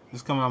 chat.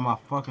 This coming out of my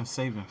fucking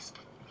savings.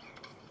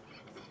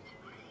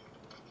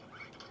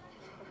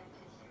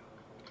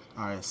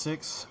 Alright,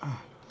 6.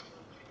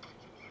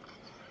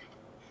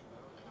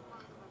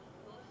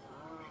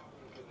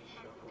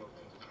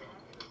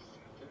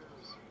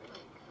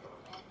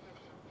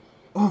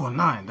 Oh, a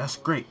 9. That's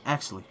great,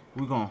 actually.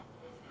 We going.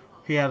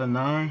 He had a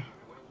 9.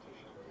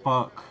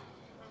 Fuck.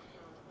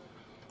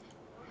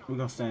 We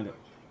gonna stand it.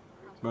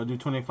 Bro, do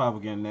 25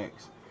 again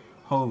next.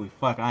 Holy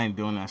fuck, I ain't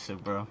doing that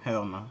shit, bro.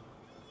 Hell no.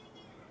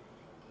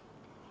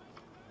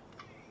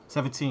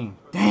 17.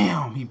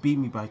 Damn, he beat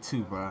me by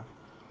 2, bro.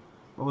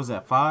 What was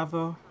that, 5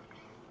 though?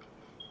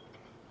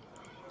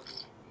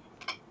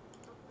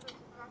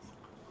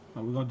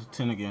 No, we're gonna do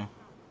 10 again.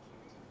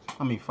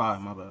 I mean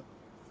 5, my bad.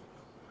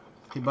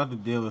 He about to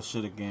deal with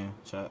shit again,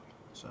 chat.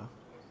 So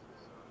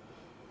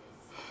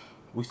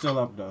we still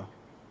up though.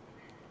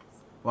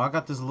 Well, I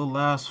got this little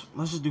last.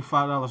 Let's just do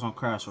 $5 on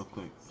Crash real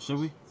quick. Should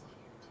we?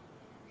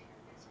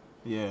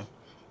 Yeah.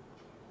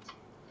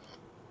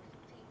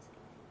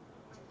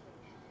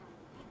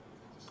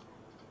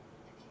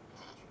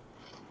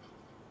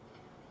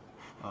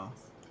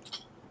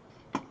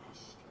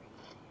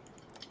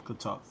 Good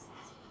talk.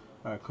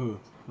 Alright, cool.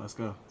 Let's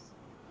go.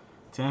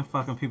 10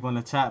 fucking people in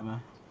the chat,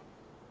 man.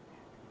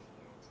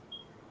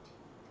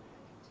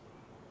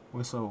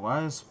 Wait, so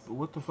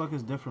what the fuck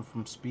is different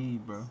from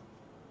speed, bro?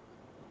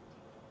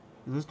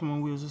 Is this the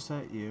one we was just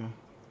at? Yeah.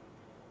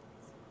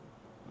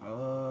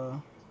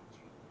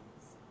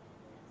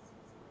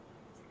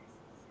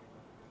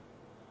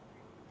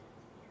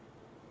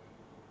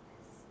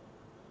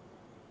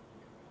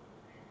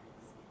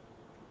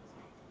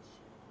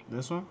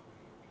 This one?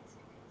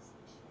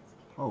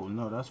 Oh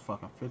no, that's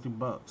fucking 50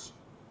 bucks.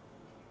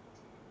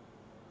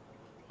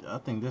 I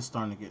think this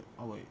starting to get.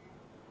 Oh wait.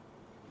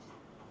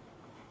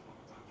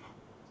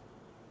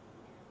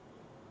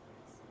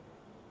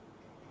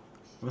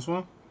 This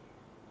one?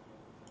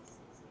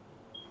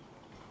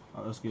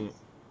 Alright, let's get it.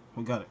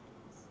 We got it.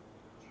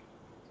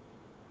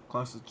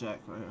 Clocks is jack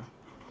right here.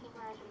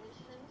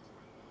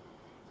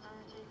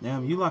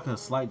 Damn, you like a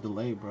slight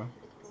delay, bro.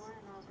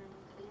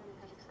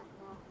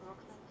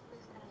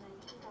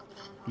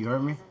 You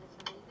heard me?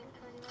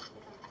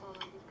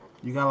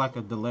 You got like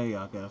a delay,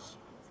 I guess.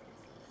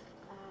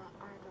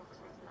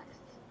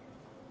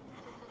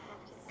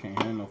 Can't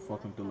handle no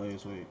fucking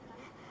delays, wait.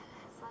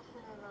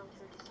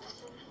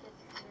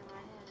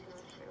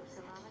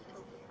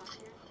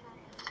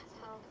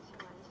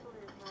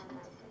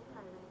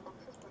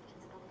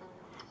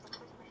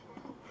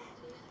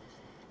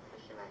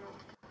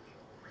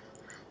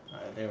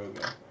 Alright, there we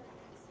go.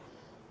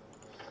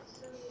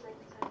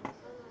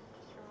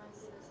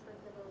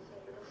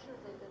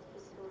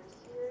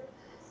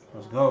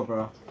 Let's go,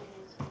 bro.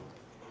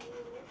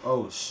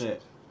 Oh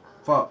shit.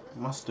 Fuck,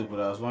 my stupid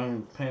ass. Why ain't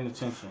even paying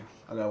attention?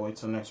 I gotta wait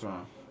till next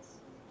round.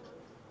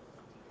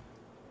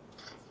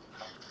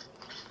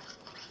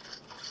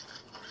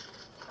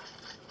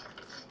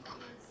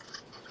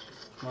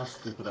 My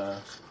stupid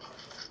ass.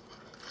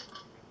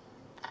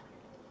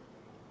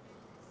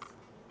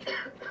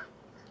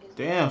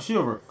 Damn, she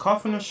over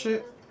coughing and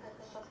shit.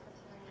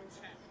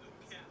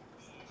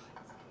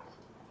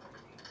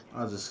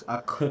 I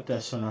clipped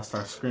that shit and I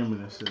start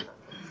screaming and shit.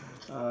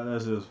 Oh,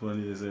 that shit was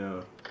funny as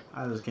hell.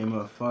 I just came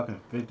up fucking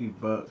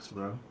 $50,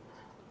 bro.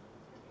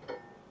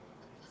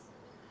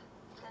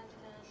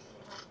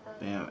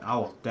 Damn, I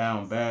was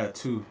down bad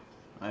too.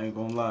 I ain't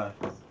gonna lie.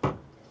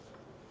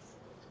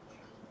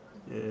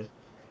 Yeah.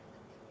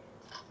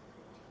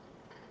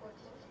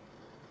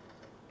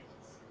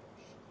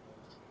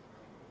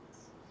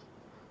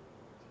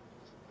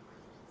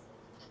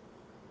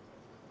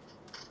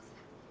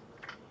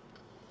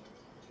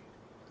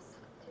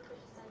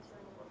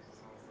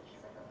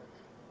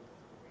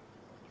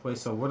 Wait,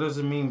 so what does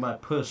it mean by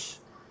push?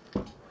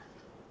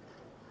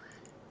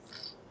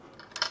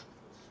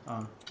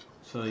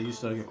 So you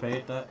still get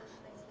paid that?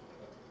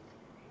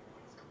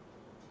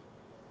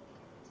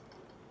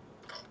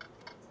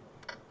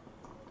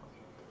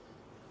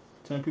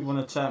 Ten people in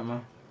the chat,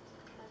 man.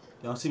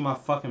 Y'all see my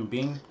fucking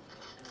bean?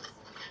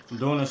 I'm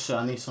doing this shit.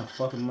 I need some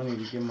fucking money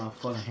to get my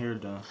fucking hair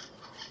done.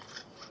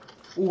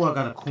 Ooh, I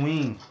got a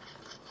queen.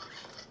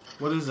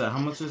 What is that? How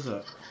much is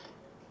that?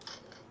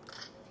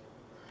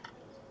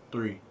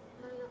 3.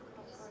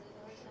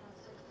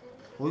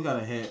 We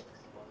got a hit.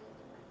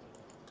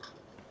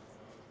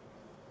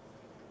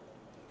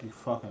 You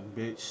fucking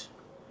bitch.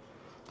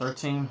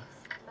 13.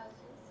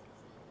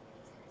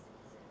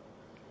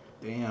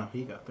 Damn,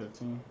 he got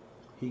 13.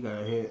 He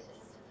got a hit.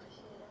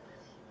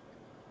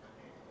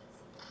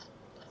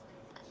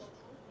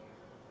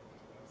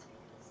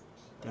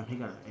 Damn, he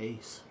got an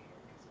ace.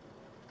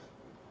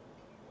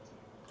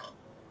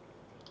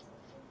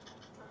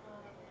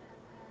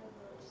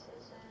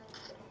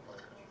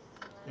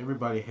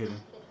 Everybody hitting.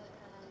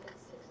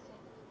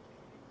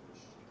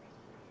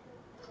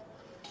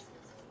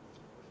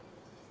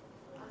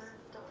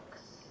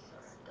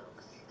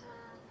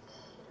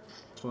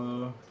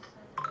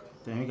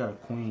 Damn, he got a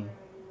queen.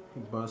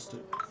 He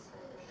busted.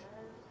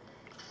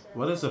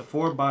 What does a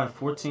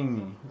 4x14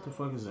 mean? What the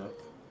fuck is that?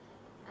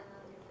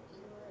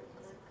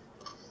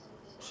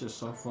 Shit's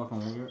so fucking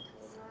weird.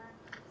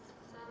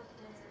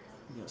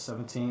 You got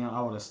 17.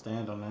 I would have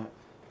stand on that.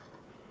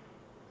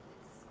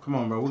 Come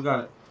on, bro. We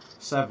got it.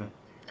 7.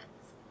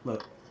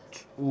 Look.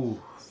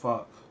 Ooh,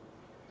 fuck.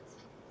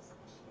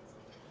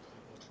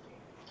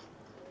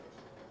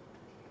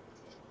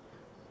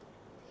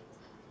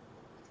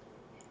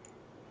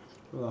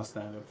 We're gonna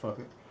stand it. Fuck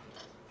it.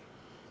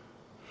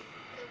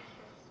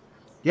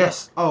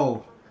 Yes.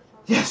 Oh.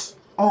 Yes.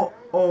 Oh.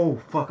 Oh.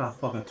 Fuck. I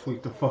fucking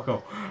tweaked the fuck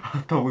up. I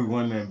thought we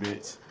won that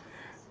bitch.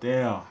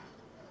 Damn.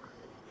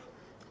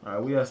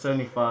 Alright, we at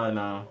 75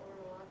 now.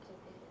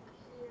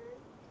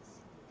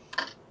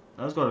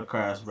 Let's go to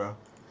crash, bro.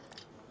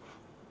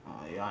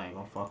 Oh, yeah, I ain't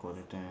gonna fuck with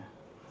it then.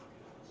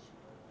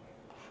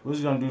 We're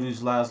just gonna do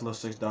these last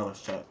little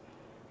 $6 chat.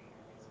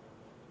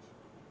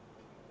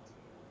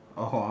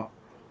 Oh,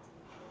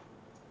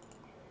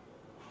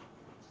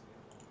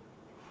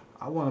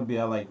 I want to be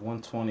at like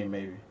 120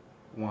 maybe.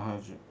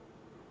 100.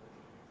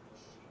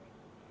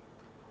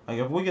 Like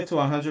if we get to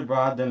 100, bro,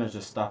 our dinner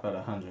just stop at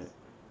 100.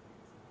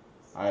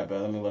 Alright, bro,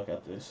 let me look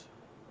at this.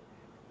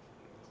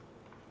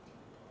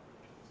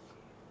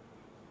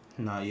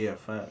 Nah, yeah,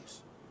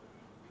 facts.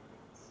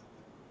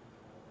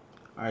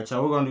 Alright,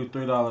 y'all, we're gonna do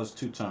 $3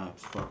 2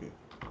 times. Fuck it.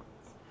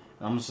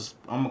 I'm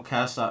gonna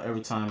cash out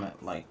every time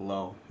at like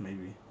low,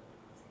 maybe.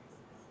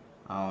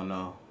 I don't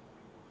know.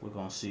 We're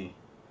gonna see.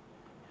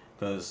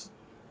 Cause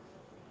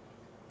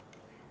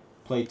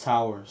play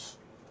towers.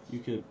 You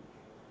could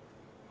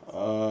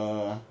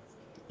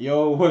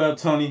yo, what up,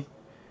 Tony?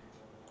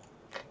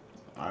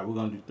 Alright, we're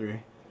gonna do 3.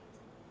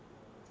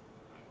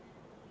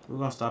 We're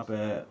gonna stop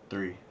at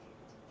 3.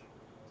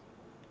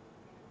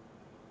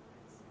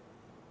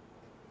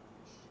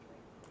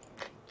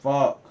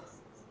 Fuck.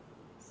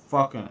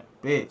 Fucking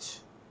bitch.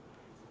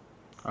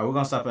 Alright, we're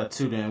gonna stop at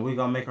 2 then. We're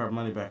gonna make our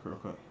money back real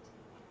quick.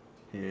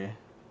 Yeah.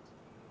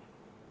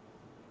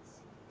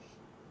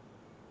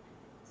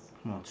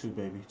 Come on, 2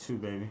 baby. 2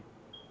 baby.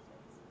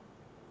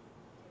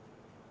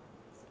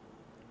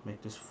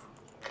 Make this.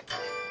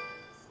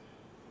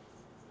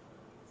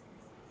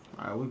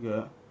 Alright, we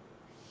good.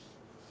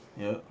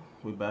 Yep,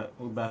 we back.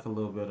 We back a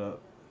little bit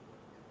up.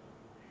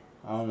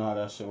 I don't know how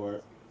that shit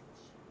work.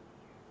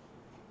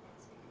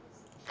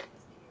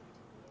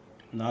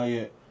 Not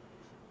yet.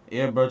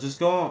 Yeah, bro. Just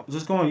go on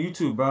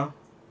YouTube, bro.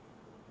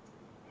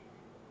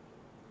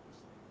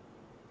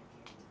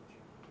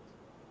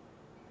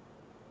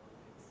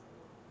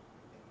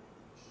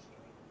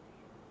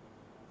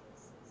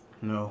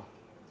 No.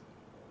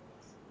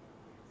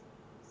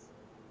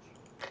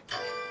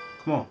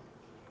 Come on.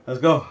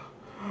 Let's go.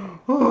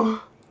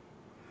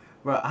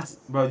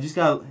 Bro,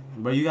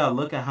 you gotta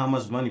look at how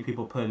much money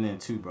people putting in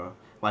too, bro.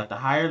 Like the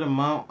higher the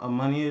amount of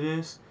money it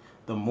is,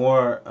 the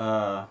more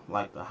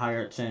like the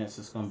higher chance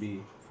it's gonna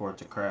be for it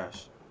to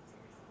crash.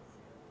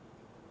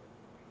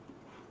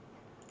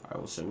 Alright,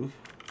 well shit,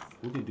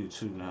 we could do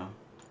 2 now.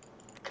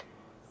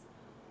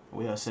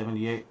 We have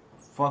 78.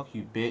 Fuck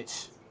you,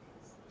 bitch.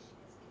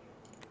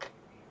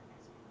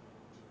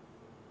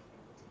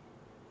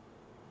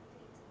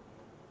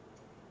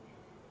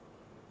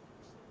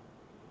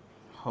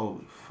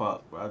 Holy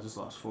fuck, bro. I just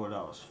lost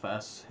 $4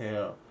 fast as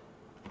hell.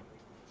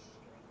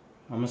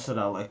 I'm gonna sit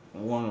out like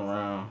 1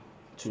 round,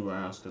 2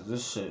 rounds, cause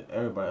this shit,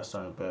 everybody's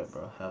starting to bet,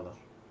 bro. Hella.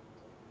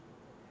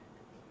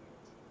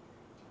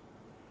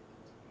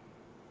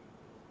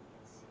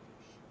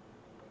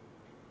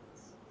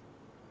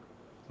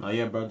 No,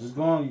 yeah, bro. Just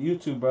go on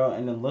YouTube, bro,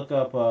 and then look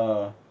up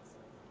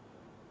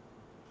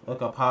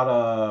how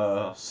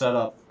to set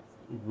up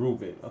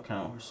Roobet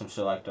account or some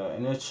shit like that,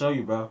 and it'll show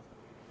you, bro.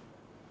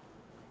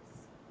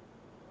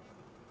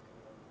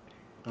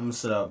 I'm gonna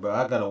sit out, bro.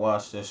 I gotta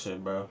watch this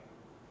shit, bro.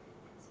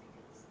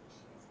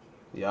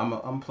 Yeah, I'm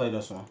gonna play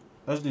this one.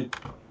 Let's do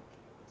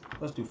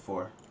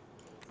 4.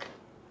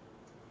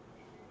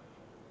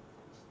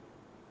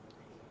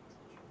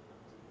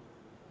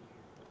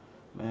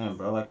 Man,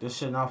 bro, like this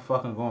shit not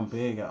fucking going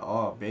big at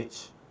all,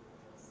 bitch.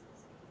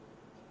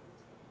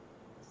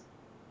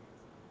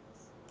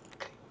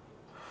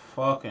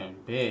 Fucking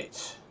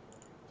bitch.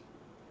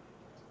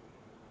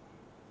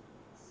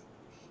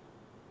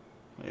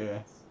 Yeah.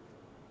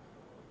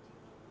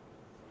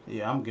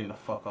 Yeah, I'm getting the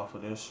fuck off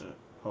of this shit.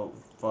 Holy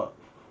fuck.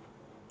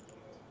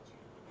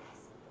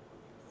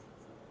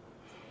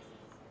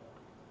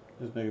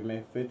 This nigga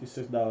made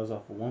 $56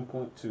 off of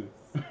 1.2.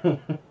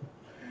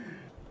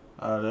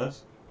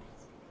 This.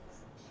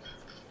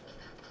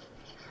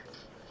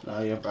 Nah,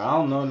 yeah, bro. I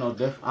don't know no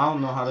different. I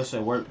don't know how this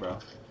shit work, bro.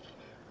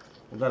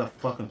 We got a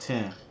fucking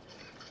 10.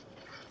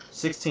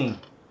 16.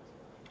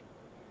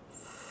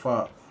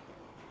 Fuck.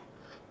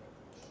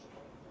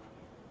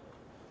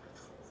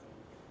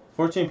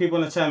 14 people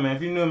in the chat, man.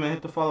 If you new, man,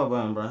 hit the follow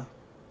button, bro.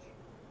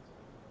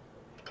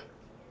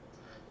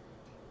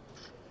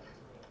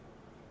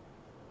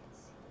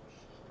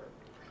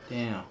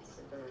 Damn.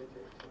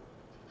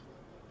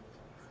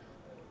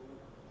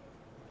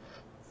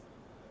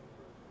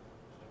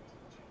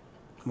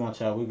 Come on,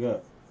 chat. We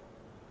good.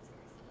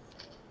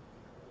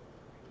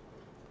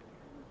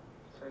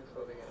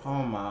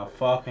 Oh my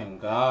fucking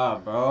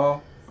god,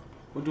 bro.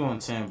 We're doing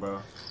 10, bro.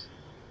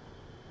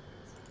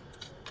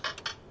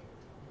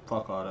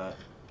 Fuck all that.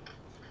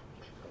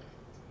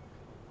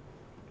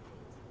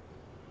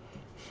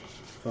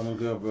 Feeling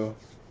good, bro.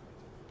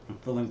 I'm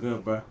feeling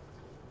good, bro.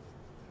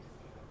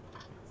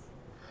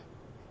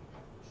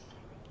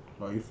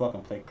 Bro, you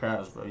fucking play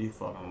craps, bro. You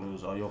fucking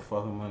lose all your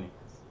fucking money.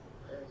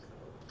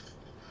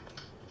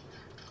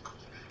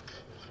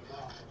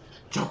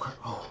 Joker.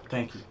 Oh,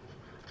 thank you.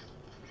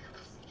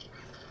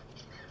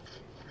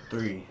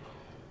 3.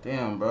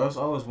 Damn, bro. It's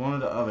always one or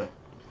the other.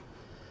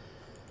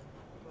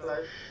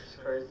 Life is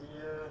crazy,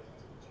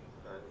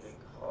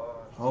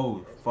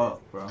 Holy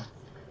fuck, bro.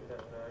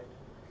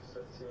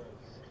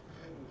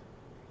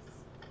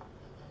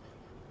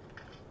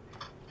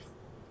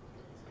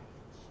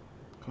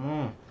 Come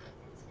on.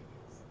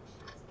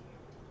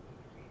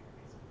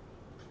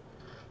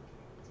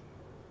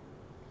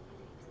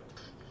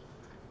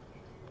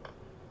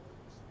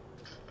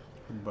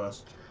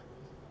 Bust.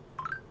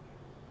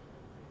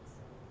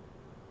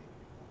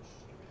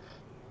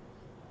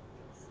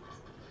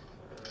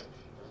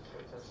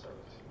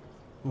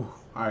 Ooh,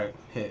 alright,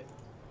 hit.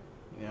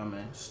 Yeah,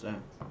 man,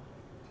 stand.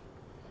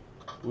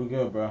 We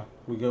good, bro.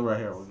 We good right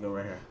here. We good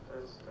right here.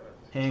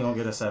 He ain't gonna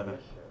get a 7.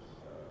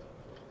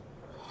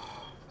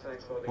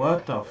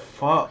 What the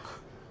fuck?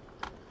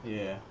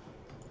 Yeah,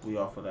 we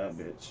off of that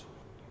bitch.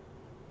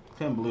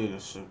 Can't believe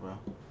this shit, bro.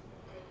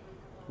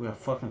 We have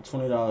fucking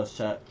 $20,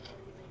 chat.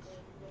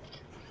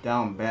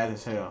 Down bad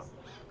as hell.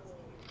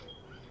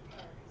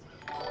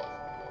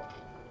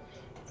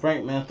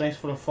 Frank, man, thanks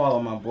for the follow,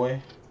 my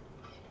boy.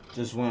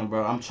 Just win,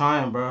 bro. I'm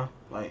trying, bro.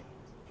 Like.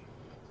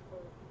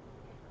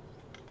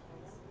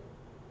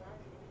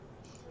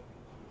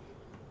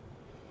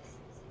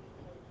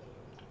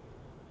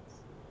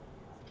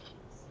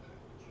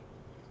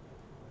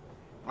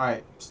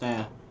 Alright,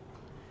 Stan.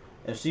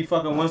 If she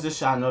fucking wins this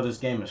shit, I know this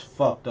game is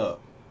fucked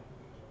up.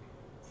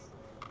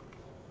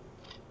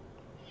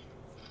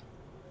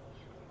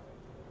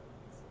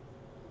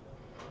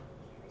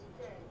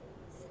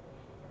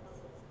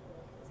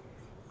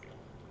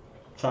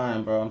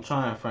 Trying, bro. I'm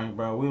trying, Frank,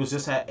 bro. We was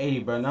just at 80,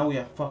 bro. Now we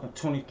at fucking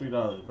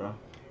 $23, bro.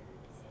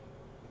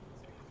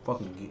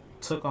 Fucking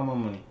took all my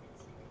money.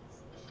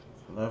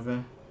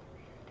 11.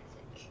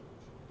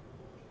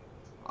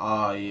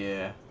 Oh,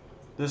 yeah.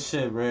 This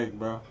shit rigged,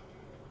 bro.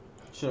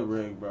 Shit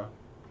rigged, bro.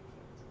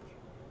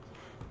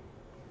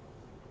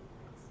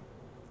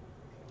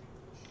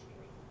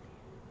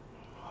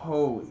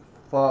 Holy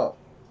fuck.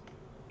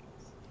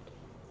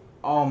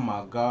 Oh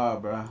my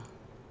god, bro.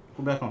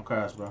 Go back on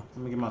cash, bro.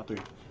 Let me get my 3.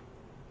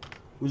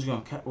 We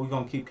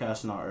gonna keep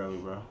cashing out early,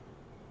 bro.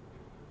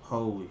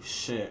 Holy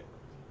shit.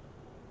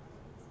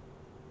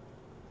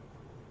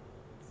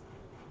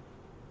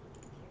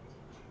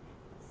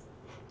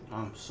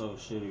 I'm so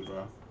shitty,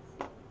 bro.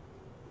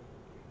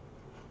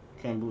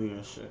 Can't believe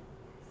this shit.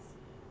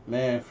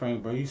 Man,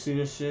 Frank, bro, you see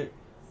this shit?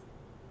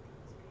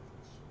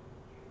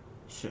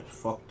 Shit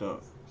fucked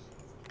up.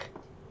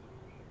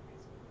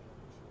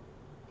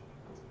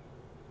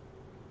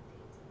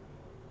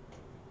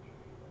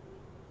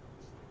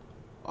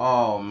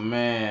 Oh,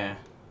 man.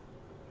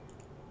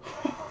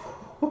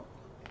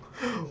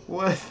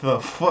 What the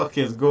fuck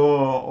is going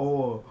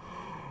on?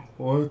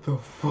 What the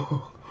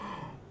fuck?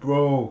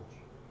 Bro.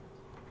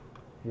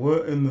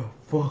 What in the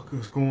fuck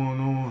is going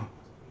on?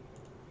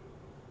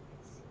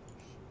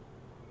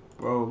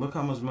 Bro, look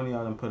how much money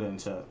I done put in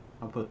chat.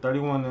 I put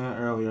 31 in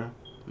earlier,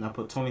 and I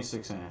put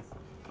 26 in.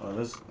 Oh,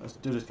 let's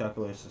do this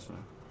calculations,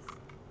 man.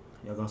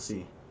 Y'all gonna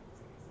see.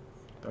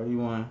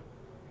 31,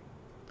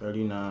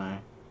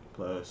 39,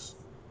 plus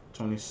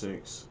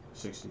 26,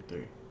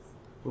 63.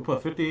 We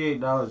put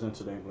 $58 in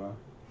today, bro.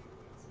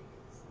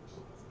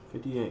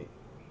 58.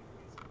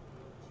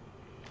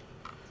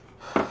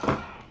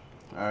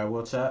 Alright,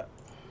 well, chat.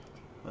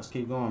 Let's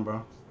keep going,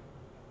 bro.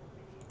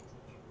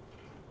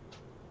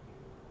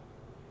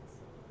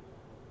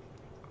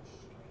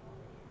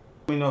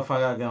 Let me know if I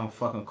gotta get on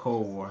fucking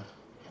Cold War.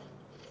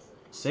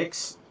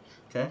 6.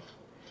 Okay.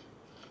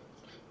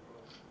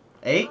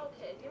 8.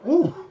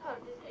 Ooh.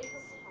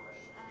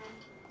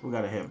 We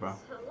got a hit, bro.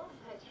 Hello,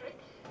 Patrick.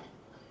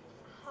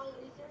 How is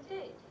your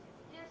day?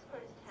 Yes,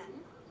 first 10.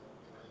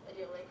 Would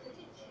you like to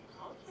teach?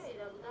 Okay,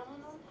 double down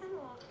on 10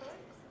 1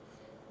 correct.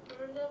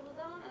 Double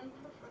down and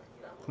perfect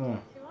double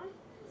 21.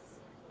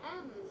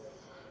 Ends.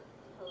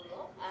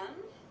 Hello,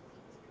 ends.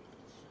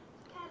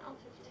 Scan on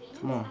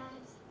 15. Come on.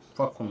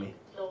 Fuck with me.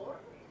 Door.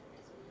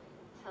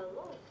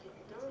 Hello,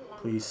 Victor.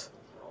 Please.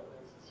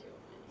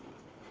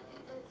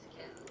 Let's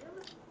scan.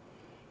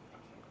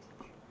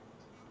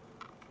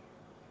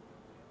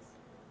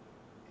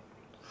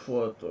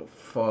 What the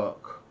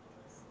fuck?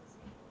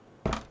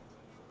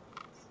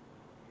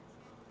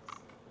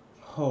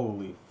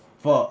 Holy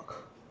fuck.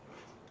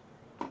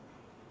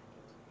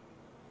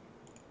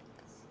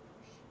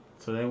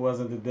 Today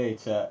wasn't the day,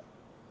 chat.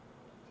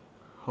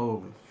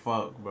 Holy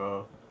fuck,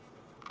 bro.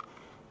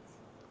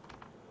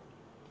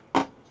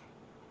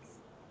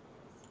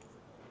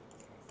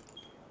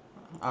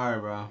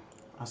 Alright, bro.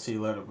 I'll see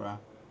you later, bro.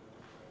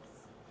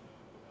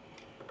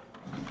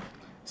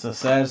 It's a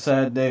sad,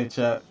 sad day,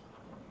 chat.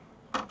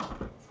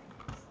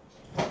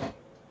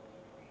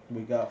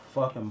 We got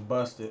fucking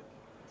busted.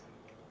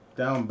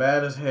 Down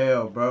bad as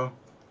hell, bro.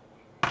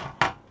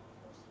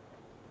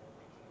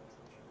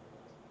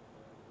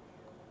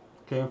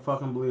 Can't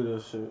fucking believe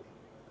this shit.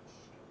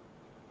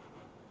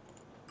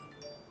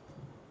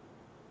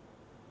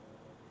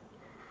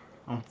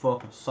 I'm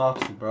fucking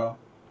salty, bro.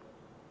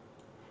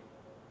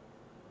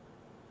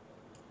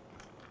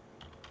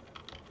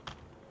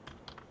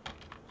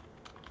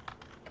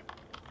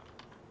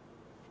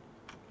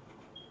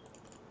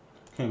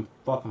 Can't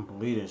fucking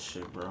believe this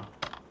shit, bro.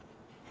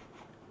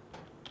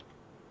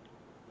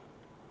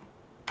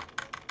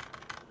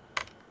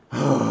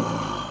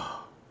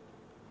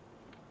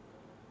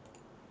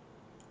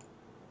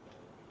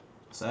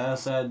 Sad,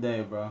 sad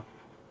day, bro.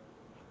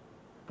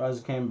 If I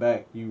just came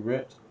back, you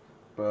ripped,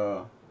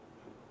 bro.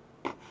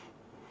 I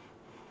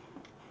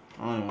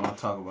don't even want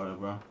to talk about it,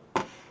 bro.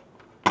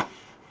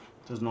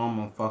 Just know I'm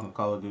on fucking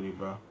Call of Duty,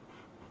 bro.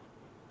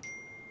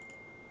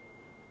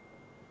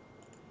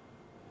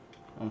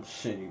 I'm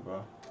shitty,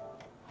 bro.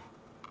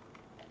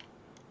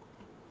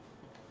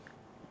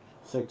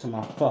 Sick to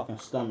my fucking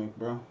stomach,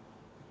 bro.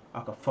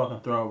 I could fucking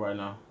throw it right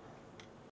now.